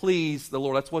to please the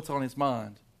Lord. That's what's on his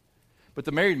mind. But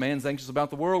the married man is anxious about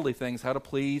the worldly things, how to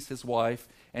please his wife,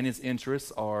 and his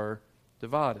interests are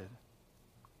divided.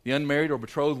 The unmarried or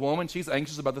betrothed woman, she's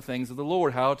anxious about the things of the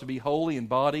Lord, how to be holy in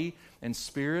body and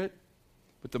spirit.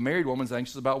 But the married woman's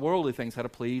anxious about worldly things, how to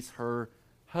please her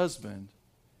husband.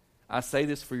 I say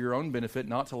this for your own benefit,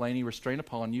 not to lay any restraint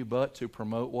upon you, but to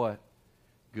promote what?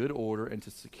 Good order and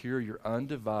to secure your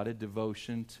undivided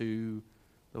devotion to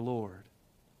the Lord.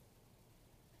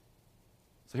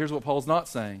 So here's what Paul's not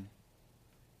saying.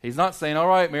 He's not saying, all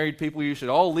right, married people, you should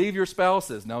all leave your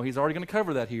spouses. No, he's already going to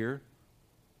cover that here.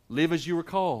 Live as you were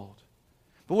called.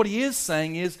 But what he is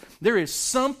saying is there is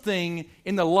something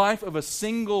in the life of a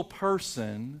single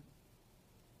person.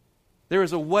 There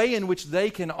is a way in which they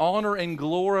can honor and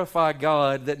glorify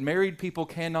God that married people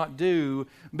cannot do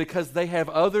because they have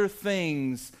other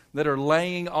things that are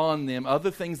laying on them,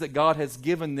 other things that God has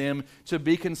given them to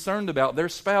be concerned about. Their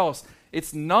spouse,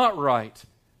 it's not right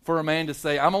for a man to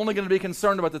say, I'm only going to be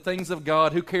concerned about the things of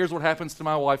God. Who cares what happens to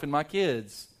my wife and my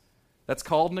kids? That's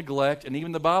called neglect, and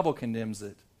even the Bible condemns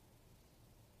it.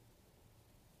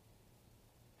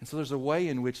 And so there's a way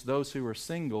in which those who are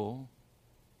single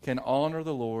can honor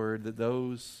the Lord that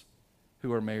those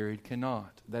who are married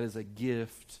cannot. That is a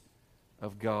gift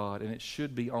of God, and it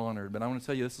should be honored. But I want to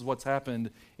tell you, this is what's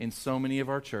happened in so many of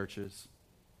our churches.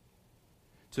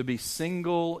 To be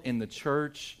single in the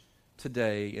church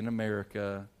today in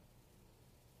America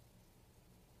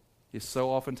is so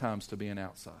oftentimes to be an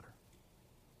outsider.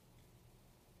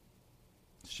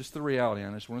 It's just the reality,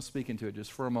 and I just want to speak into it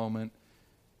just for a moment,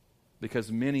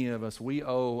 because many of us, we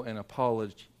owe an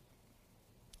apology.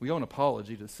 We owe an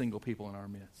apology to the single people in our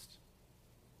midst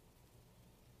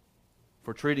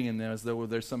for treating them as though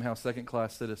they're somehow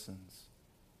second-class citizens.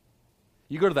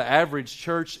 You go to the average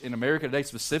church in America today,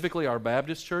 specifically our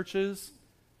Baptist churches,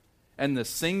 and the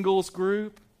singles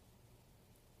group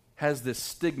has this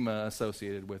stigma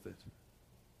associated with it.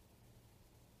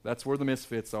 That's where the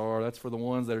misfits are. That's for the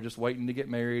ones that are just waiting to get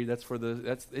married. It's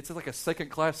like a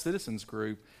second-class citizens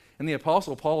group. And the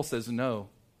Apostle Paul says, no,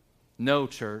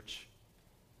 church.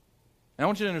 And I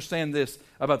want you to understand this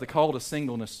about the call to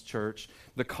singleness, church.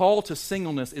 The call to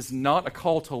singleness is not a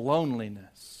call to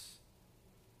loneliness.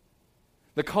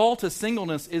 The call to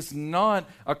singleness is not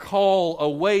a call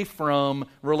away from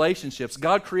relationships.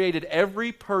 God created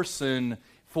every person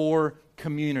for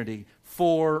community,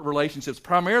 for relationships,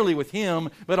 primarily with Him,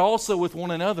 but also with one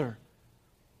another.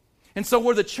 And so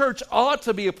where the church ought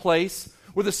to be a place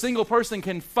where the single person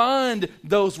can find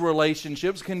those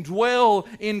relationships, can dwell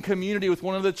in community with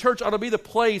one another. The church ought to be the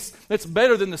place that's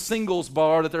better than the singles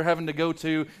bar that they're having to go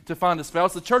to find a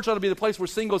spouse. The church ought to be the place where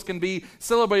singles can be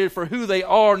celebrated for who they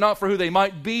are, not for who they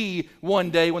might be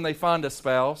one day when they find a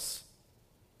spouse.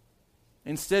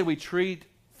 Instead, we treat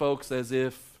folks as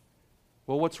if,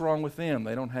 well, what's wrong with them?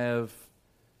 They don't have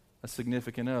a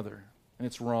significant other. And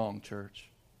it's wrong, church.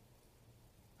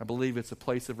 I believe it's a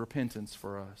place of repentance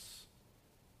for us.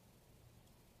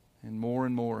 And more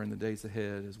in the days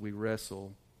ahead as we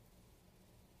wrestle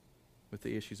with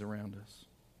the issues around us.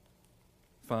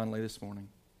 Finally, this morning,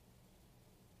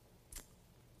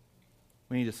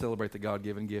 we need to celebrate the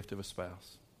God-given gift of a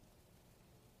spouse.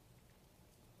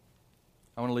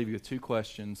 I want to leave you with two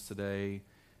questions today,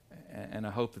 and I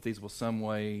hope that these will some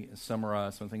way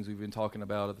summarize some things we've been talking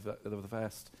about over the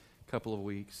past couple of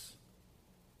weeks.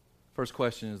 First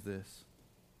question is this.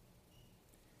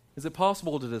 Is it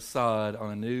possible to decide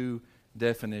on a new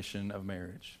definition of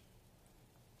marriage?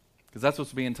 Because that's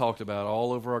what's being talked about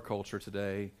all over our culture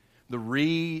today. The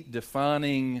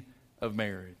redefining of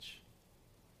marriage.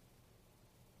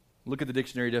 Look at the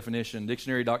dictionary definition.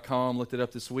 Dictionary.com looked it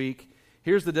up this week.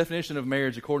 Here's the definition of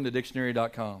marriage according to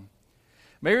Dictionary.com.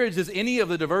 Marriage is any of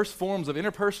the diverse forms of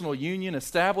interpersonal union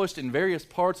established in various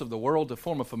parts of the world to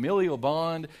form a familial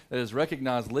bond that is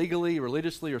recognized legally,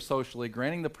 religiously, or socially,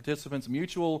 granting the participants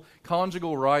mutual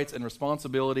conjugal rights and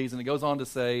responsibilities, and it goes on to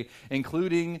say,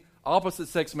 including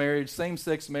opposite-sex marriage,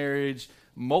 same-sex marriage,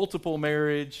 multiple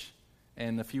marriage,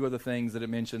 and a few other things that it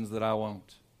mentions that I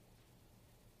won't.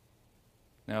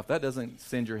 Now, if that doesn't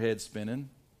send your head spinning,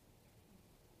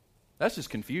 that's just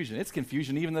confusion. It's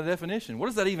confusion even in the definition. What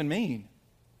does that even mean?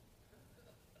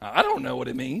 I don't know what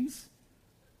it means.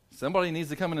 Somebody needs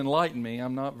to come and enlighten me.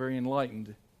 I'm not very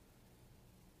enlightened.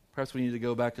 Perhaps we need to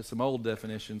go back to some old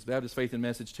definitions. Baptist Faith and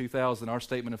Message 2000, our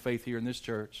statement of faith here in this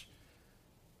church,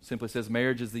 simply says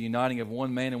marriage is the uniting of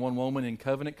one man and one woman in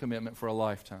covenant commitment for a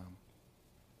lifetime.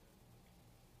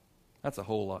 That's a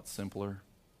whole lot simpler.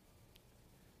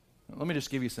 Let me just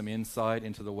give you some insight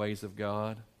into the ways of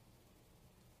God.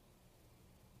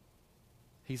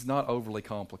 He's not overly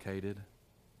complicated.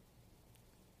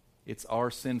 It's our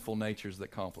sinful natures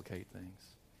that complicate things.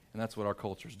 And that's what our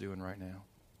culture's doing right now.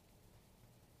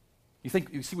 We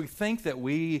think that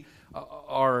we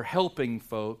are helping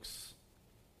folks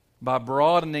by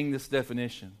broadening this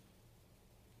definition.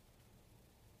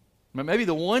 Maybe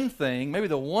the one thing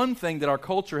that our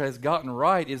culture has gotten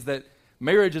right is that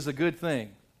marriage is a good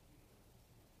thing.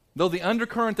 Though the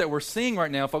undercurrent that we're seeing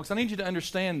right now, folks, I need you to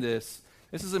understand this.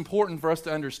 This is important for us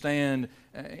to understand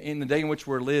in the day in which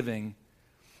we're living.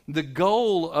 The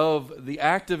goal of the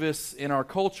activists in our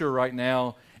culture right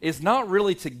now is not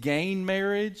really to gain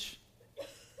marriage,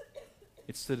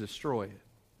 it's to destroy it.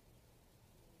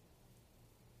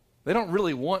 They don't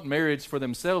really want marriage for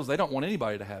themselves. They don't want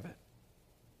anybody to have it.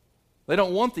 They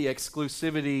don't want the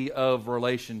exclusivity of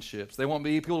relationships. They want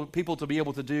people to be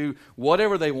able to do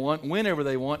whatever they want, whenever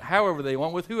they want, however they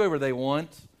want, with whoever they want.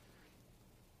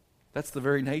 That's the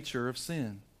very nature of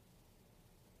sin.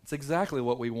 It's exactly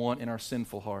what we want in our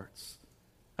sinful hearts.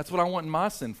 That's what I want in my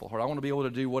sinful heart. I want to be able to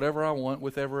do whatever I want,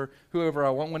 with whoever I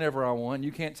want, whenever I want.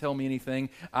 You can't tell me anything.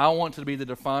 I want to be the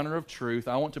definer of truth.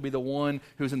 I want to be the one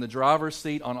who's in the driver's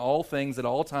seat on all things at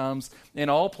all times, in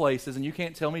all places, and you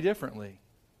can't tell me differently.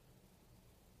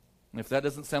 And if that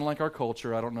doesn't sound like our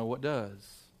culture, I don't know what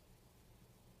does.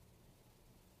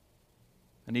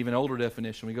 An even older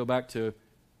definition, we go back to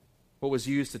what was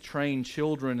used to train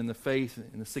children in the faith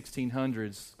in the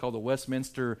 1600s, called the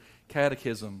Westminster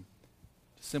Catechism.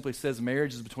 It simply says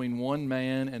marriage is between one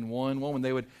man and one woman.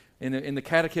 They would, in the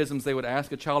catechisms, they would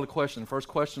ask a child a question. The first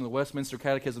question of the Westminster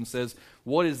Catechism says,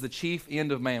 what is the chief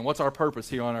end of man? What's our purpose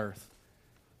here on earth?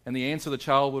 And the answer the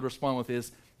child would respond with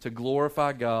is to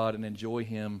glorify God and enjoy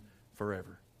Him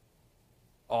forever.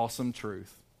 Awesome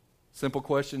truth. Simple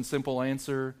question, simple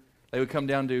answer. They would come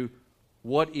down to,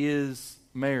 what is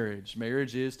marriage?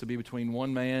 Marriage is to be between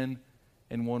one man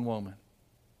and one woman.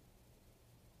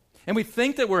 And we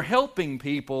think that we're helping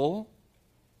people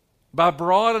by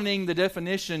broadening the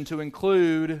definition to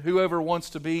include whoever wants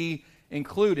to be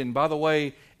included. And by the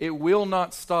way, it will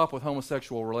not stop with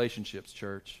homosexual relationships,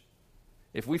 church.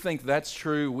 If we think that's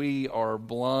true, we are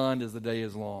blind as the day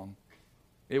is long.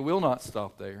 It will not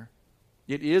stop there.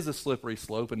 It is a slippery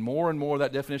slope, and more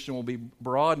that definition will be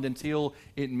broadened until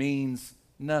it means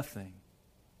nothing.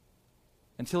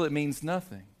 Until it means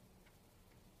nothing.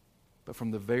 But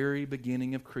from the very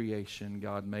beginning of creation,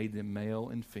 God made them male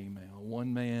and female,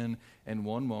 one man and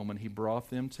one woman. He brought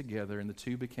them together, and the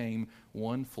two became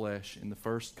one flesh in the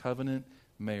first covenant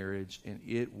marriage, and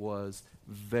it was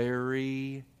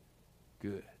very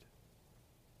good.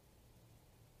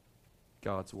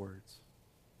 God's words.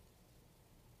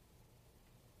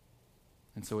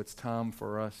 And so it's time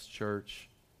for us, church,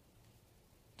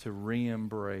 to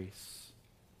re-embrace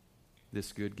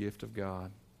this good gift of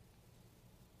God.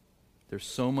 There's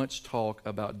so much talk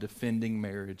about defending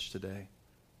marriage today.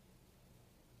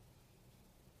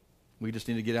 We just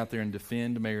need to get out there and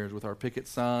defend marriage with our picket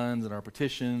signs and our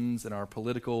petitions and our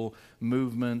political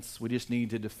movements. We just need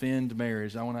to defend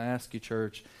marriage. I want to ask you,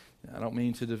 church, I don't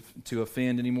mean to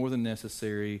offend any more than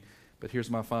necessary, but here's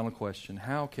my final question.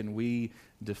 How can we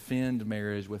defend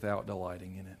marriage without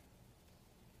delighting in it?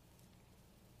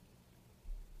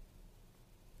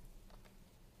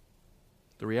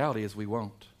 The reality is we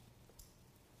won't.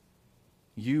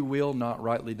 You will not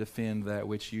rightly defend that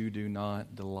which you do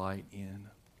not delight in.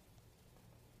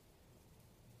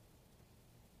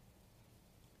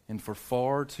 And for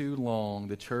far too long,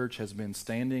 the church has been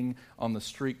standing on the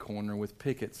street corner with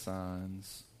picket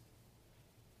signs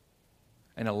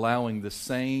and allowing the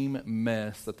same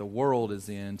mess that the world is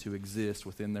in to exist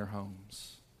within their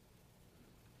homes.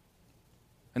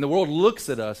 And the world looks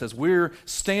at us as we're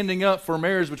standing up for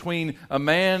marriage between a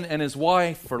man and his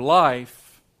wife for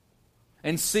life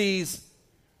and sees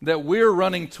that we're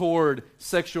running toward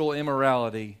sexual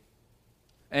immorality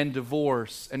and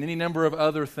divorce and any number of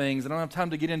other things. I don't have time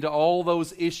to get into all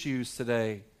those issues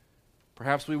today.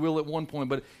 Perhaps we will at one point,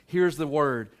 but here's the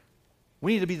word.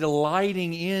 We need to be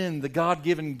delighting in the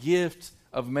God-given gift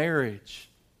of marriage.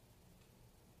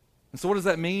 And so what does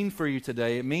that mean for you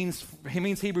today? It means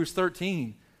Hebrews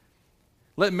 13.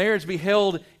 Let marriage be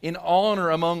held in honor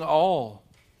among all,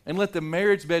 and let the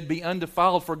marriage bed be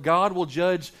undefiled, for God will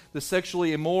judge the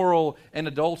sexually immoral and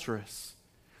adulterous.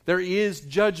 There is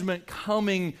judgment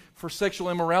coming for sexual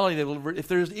immorality. If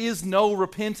there is no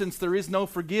repentance, there is no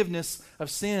forgiveness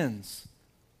of sins.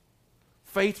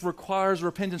 Faith requires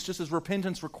repentance just as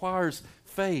repentance requires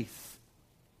faith.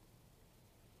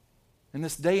 In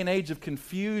this day and age of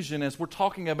confusion, as we're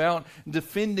talking about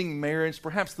defending marriage,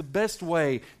 perhaps the best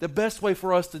way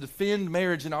for us to defend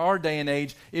marriage in our day and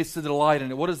age is to delight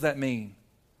in it. What does that mean?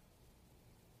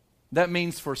 That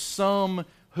means for some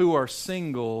who are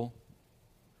single,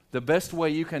 the best way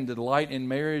you can delight in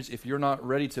marriage, if you're not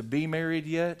ready to be married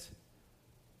yet,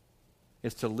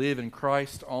 is to live in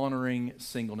Christ-honoring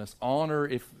singleness. Honor,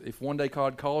 if one day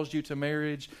God calls you to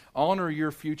marriage, honor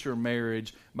your future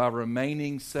marriage by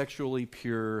remaining sexually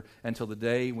pure until the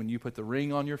day when you put the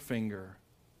ring on your finger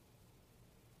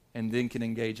and then can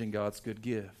engage in God's good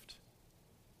gift.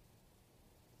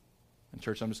 And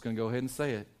church, I'm just going to go ahead and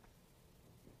say it.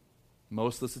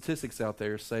 Most of the statistics out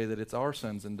there say that it's our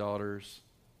sons and daughters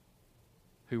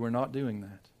who are not doing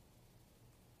that.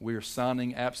 We are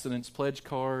signing abstinence pledge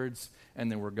cards,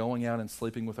 and then we're going out and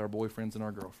sleeping with our boyfriends and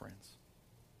our girlfriends.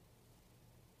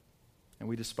 And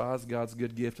we despise God's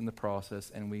good gift in the process,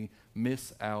 and we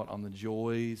miss out on the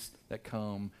joys that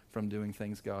come from doing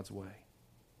things God's way.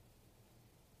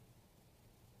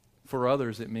 For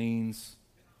others, it means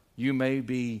you may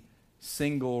be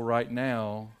single right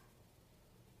now,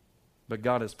 but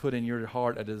God has put in your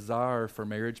heart a desire for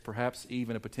marriage, perhaps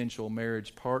even a potential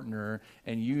marriage partner,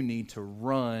 and you need to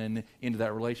run into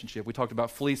that relationship. We talked about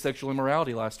flee sexual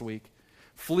immorality last week.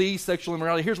 Flee sexual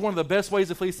immorality. Here's one of the best ways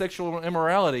to flee sexual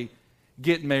immorality.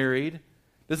 Get married.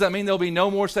 Does that mean there'll be no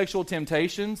more sexual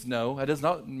temptations? No, that does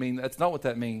not mean, that's not what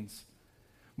that means.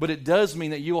 But it does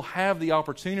mean that you'll have the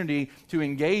opportunity to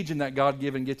engage in that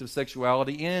God-given gift of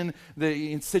sexuality in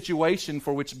the situation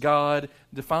for which God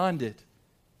defined it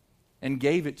and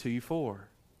gave it to you for.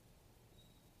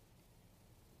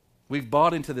 We've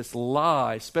bought into this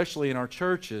lie, especially in our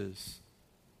churches,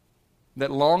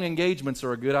 that long engagements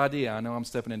are a good idea. I know I'm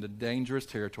stepping into dangerous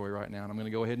territory right now, and I'm going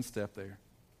to go ahead and step there.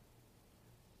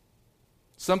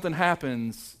 Something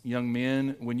happens, young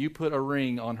men, when you put a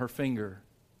ring on her finger.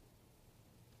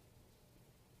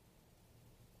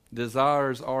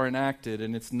 Desires are enacted,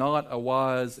 and it's not a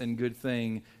wise and good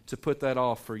thing to put that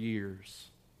off for years.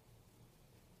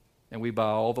 And we buy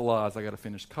all the lies. I got to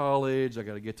finish college. I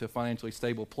got to get to a financially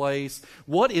stable place.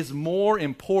 What is more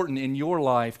important in your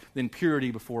life than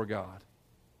purity before God?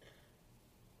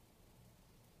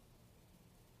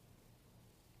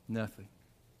 Nothing.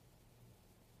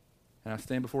 And I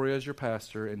stand before you as your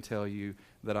pastor and tell you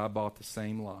that I bought the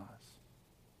same lies.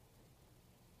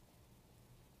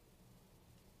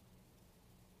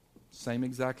 Same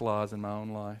exact lies in my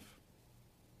own life.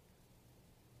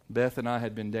 Beth and I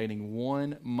had been dating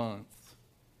 1 month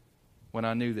when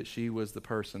I knew that she was the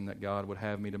person that God would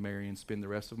have me to marry and spend the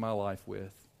rest of my life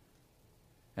with.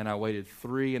 And I waited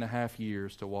 3.5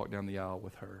 years to walk down the aisle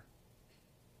with her.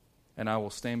 And I will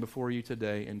stand before you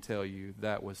today and tell you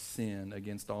that was sin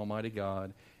against Almighty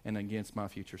God and against my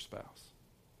future spouse.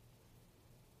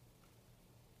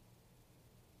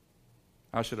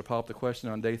 I should have popped the question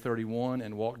on day 31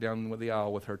 and walked down the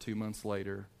aisle with her 2 months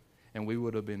later. And we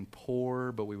would have been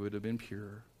poor, but we would have been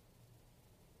pure.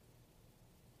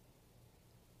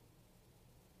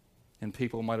 And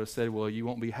people might have said, well, you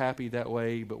won't be happy that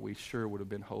way, but we sure would have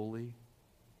been holy.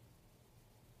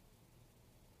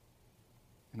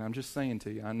 And I'm just saying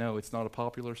to you, I know it's not a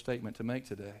popular statement to make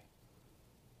today.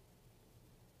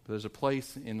 But there's a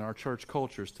place in our church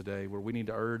cultures today where we need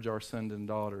to urge our sons and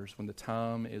daughters when the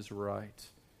time is right.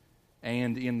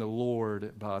 And in the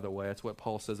Lord, by the way. That's what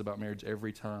Paul says about marriage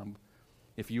every time.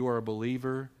 If you are a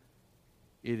believer,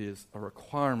 it is a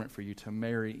requirement for you to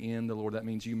marry in the Lord. That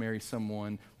means you marry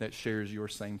someone that shares your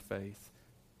same faith,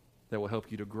 that will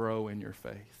help you to grow in your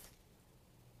faith.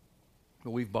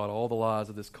 But we've bought all the lies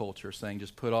of this culture saying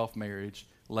just put off marriage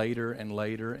later and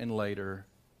later and later.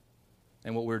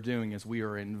 And what we're doing is we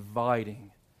are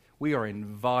inviting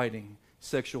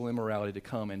sexual immorality to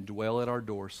come and dwell at our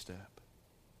doorstep.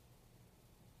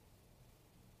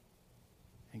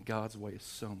 And God's way is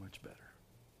so much better.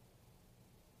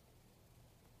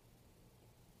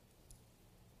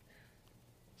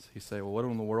 So you say, well, what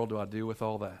in the world do I do with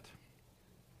all that?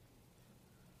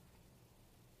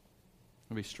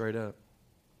 I'll be straight up.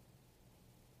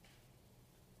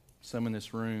 Some in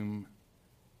this room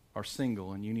are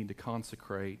single, and you need to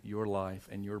consecrate your life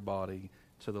and your body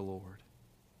to the Lord.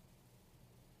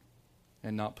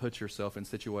 And not put yourself in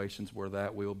situations where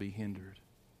that will be hindered.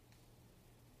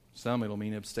 Some, it'll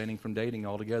mean abstaining from dating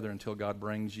altogether until God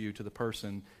brings you to the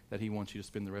person that He wants you to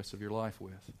spend the rest of your life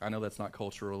with. I know that's not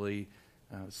culturally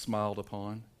smiled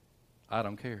upon. I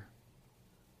don't care.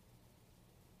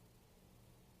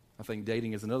 I think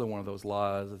dating is another one of those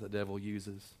lies that the devil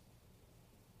uses.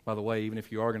 By the way, even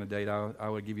if you are going to date, I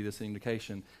would give you this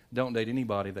indication. Don't date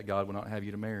anybody that God will not have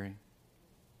you to marry.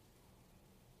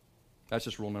 That's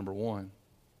just rule number 1.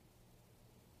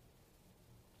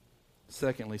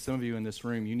 Secondly, some of you in this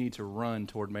room, you need to run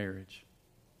toward marriage.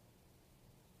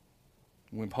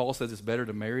 When Paul says it's better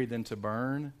to marry than to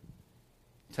burn,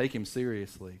 take him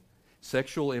seriously.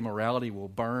 Sexual immorality will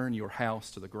burn your house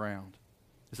to the ground.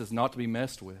 This is not to be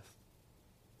messed with.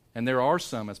 And there are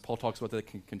some, as Paul talks about, that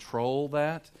can control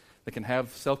that can have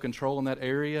self-control in that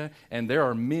area. And there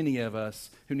are many of us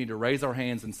who need to raise our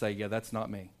hands and say, yeah, that's not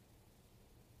me.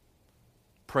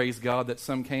 Praise God that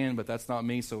some can, but that's not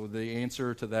me. So the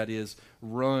answer to that is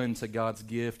run to God's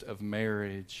gift of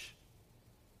marriage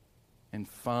and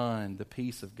find the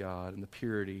peace of God and the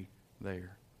purity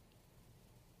there.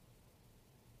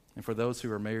 And for those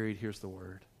who are married, here's the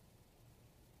word.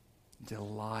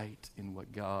 Delight in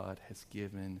what God has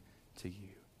given to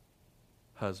you.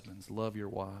 Husbands, love your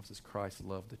wives as Christ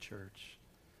loved the church.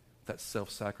 That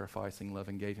self-sacrificing love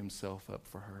and gave himself up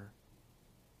for her.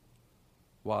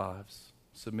 Wives,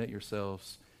 submit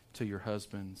yourselves to your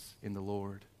husbands in the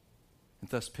Lord. And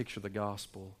thus picture the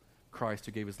gospel. Christ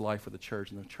who gave his life for the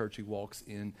church, and the church who walks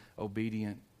in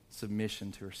obedient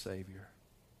submission to her Savior.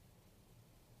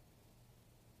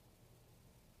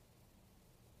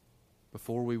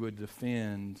 Before we would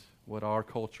defend what our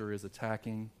culture is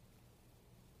attacking,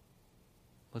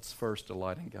 let's first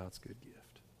delight in God's good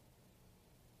gift.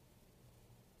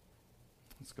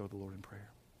 Let's go to the Lord in prayer.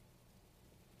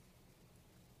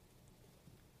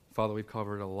 Father, we've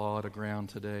covered a lot of ground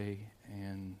today,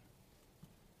 and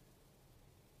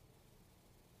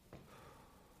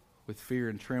with fear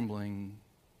and trembling,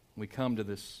 we come to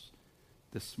this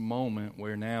moment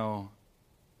where now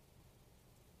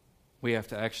we have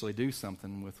to actually do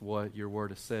something with what your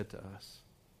word has said to us.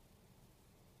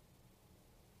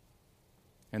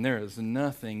 And there is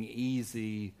nothing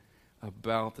easy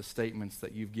about the statements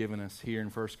that you've given us here in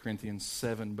 1 Corinthians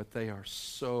 7, but they are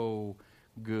so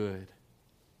good.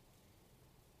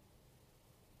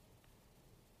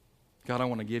 God, I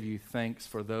want to give you thanks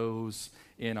for those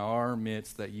in our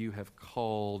midst that you have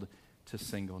called to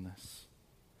singleness.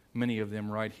 Many of them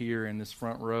right here in this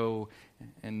front row,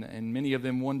 and many of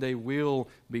them one day will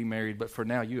be married, but for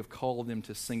now you have called them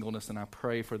to singleness, and I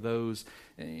pray for those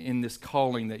in this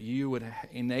calling that you would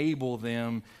enable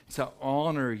them to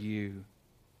honor you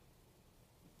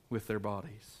with their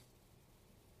bodies,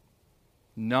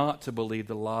 not to believe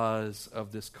the lies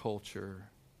of this culture.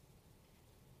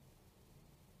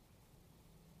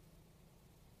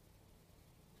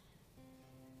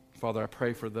 Father, I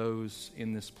pray for those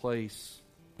in this place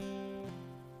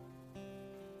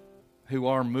who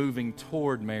are moving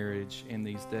toward marriage in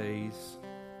these days.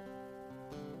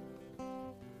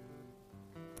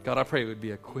 God, I pray it would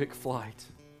be a quick flight.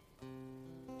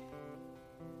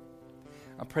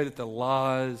 I pray that the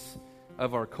lies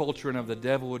of our culture and of the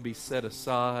devil would be set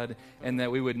aside, and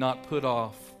that we would not put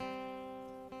off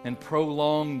and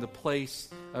prolong the place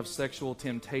of sexual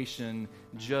temptation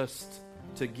just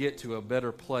to get to a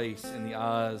better place in the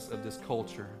eyes of this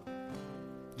culture.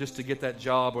 Just to get that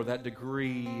job or that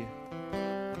degree,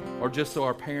 or just so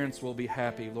our parents will be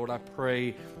happy. Lord, I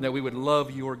pray that we would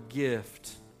love your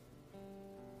gift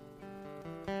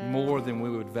more than we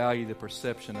would value the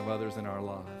perception of others in our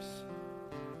lives.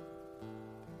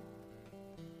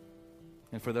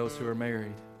 And for those who are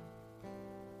married,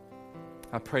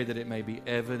 I pray that it may be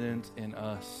evident in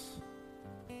us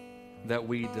that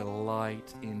we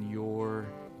delight in your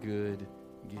good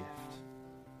gift.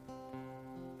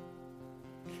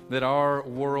 That our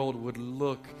world would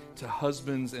look to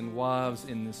husbands and wives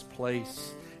in this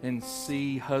place and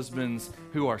see husbands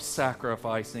who are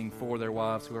sacrificing for their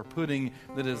wives, who are putting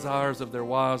the desires of their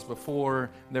wives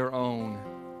before their own.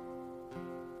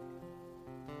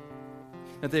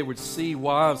 That they would see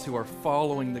wives who are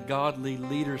following the godly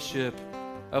leadership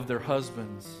of their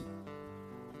husbands.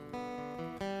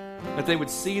 That they would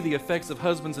see the effects of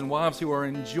husbands and wives who are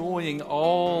enjoying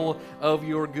all of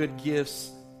your good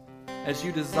gifts as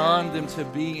you designed them to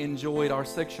be enjoyed, our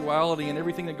sexuality and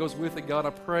everything that goes with it. God,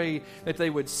 I pray that they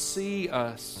would see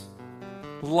us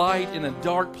light in a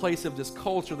dark place of this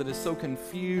culture that is so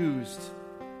confused.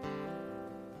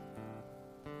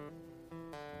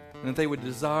 And that they would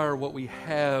desire what we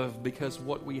have, because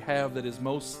what we have that is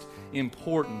most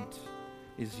important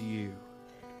is you.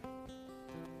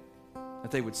 That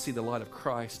they would see the light of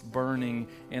Christ burning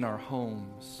in our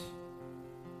homes.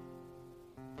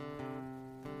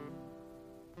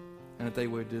 And that they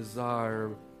would desire,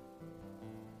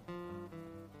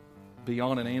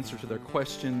 beyond an answer to their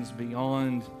questions,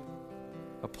 beyond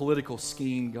a political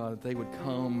scheme, God, that they would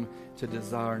come to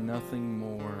desire nothing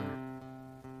more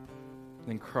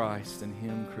than Christ and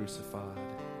Him crucified.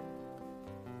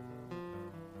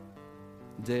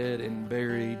 Dead and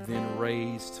buried, then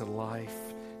raised to life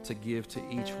to give to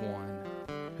each one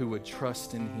who would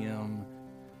trust in Him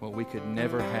what we could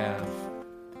never have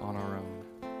on our own.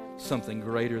 Something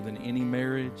greater than any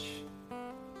marriage,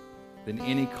 than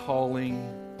any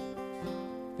calling,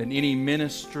 than any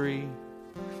ministry,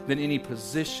 than any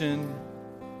position,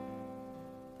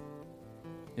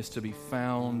 is to be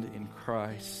found in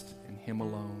Christ and Him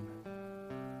alone.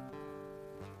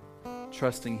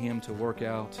 Trusting Him to work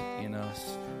out in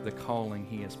us the calling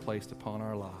He has placed upon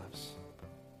our lives.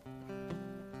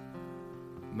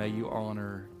 May you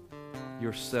honor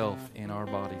yourself in our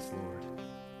bodies, Lord,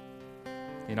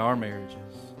 in our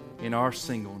marriages, in our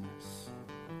singleness,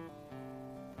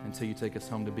 until you take us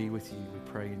home to be with you. We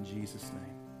pray in Jesus'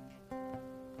 name.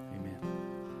 Amen.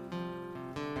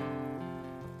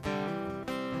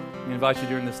 We invite you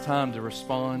during this time to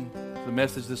respond to the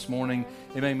message this morning.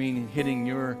 It may mean hitting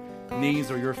your knees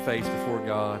or your face before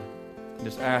God and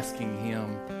just asking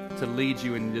Him to lead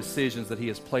you in decisions that He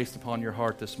has placed upon your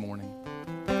heart this morning.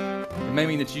 It may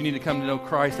mean that you need to come to know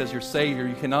Christ as your Savior.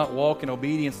 You cannot walk in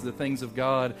obedience to the things of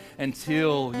God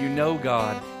until you know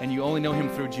God, and you only know Him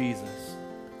through Jesus.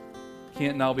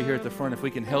 Kent and I will be here at the front. If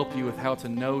we can help you with how to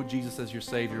know Jesus as your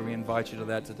Savior, we invite you to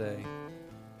that today.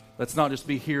 Let's not just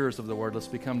be hearers of the Word. Let's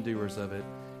become doers of it.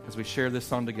 As we share this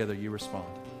song together, you respond.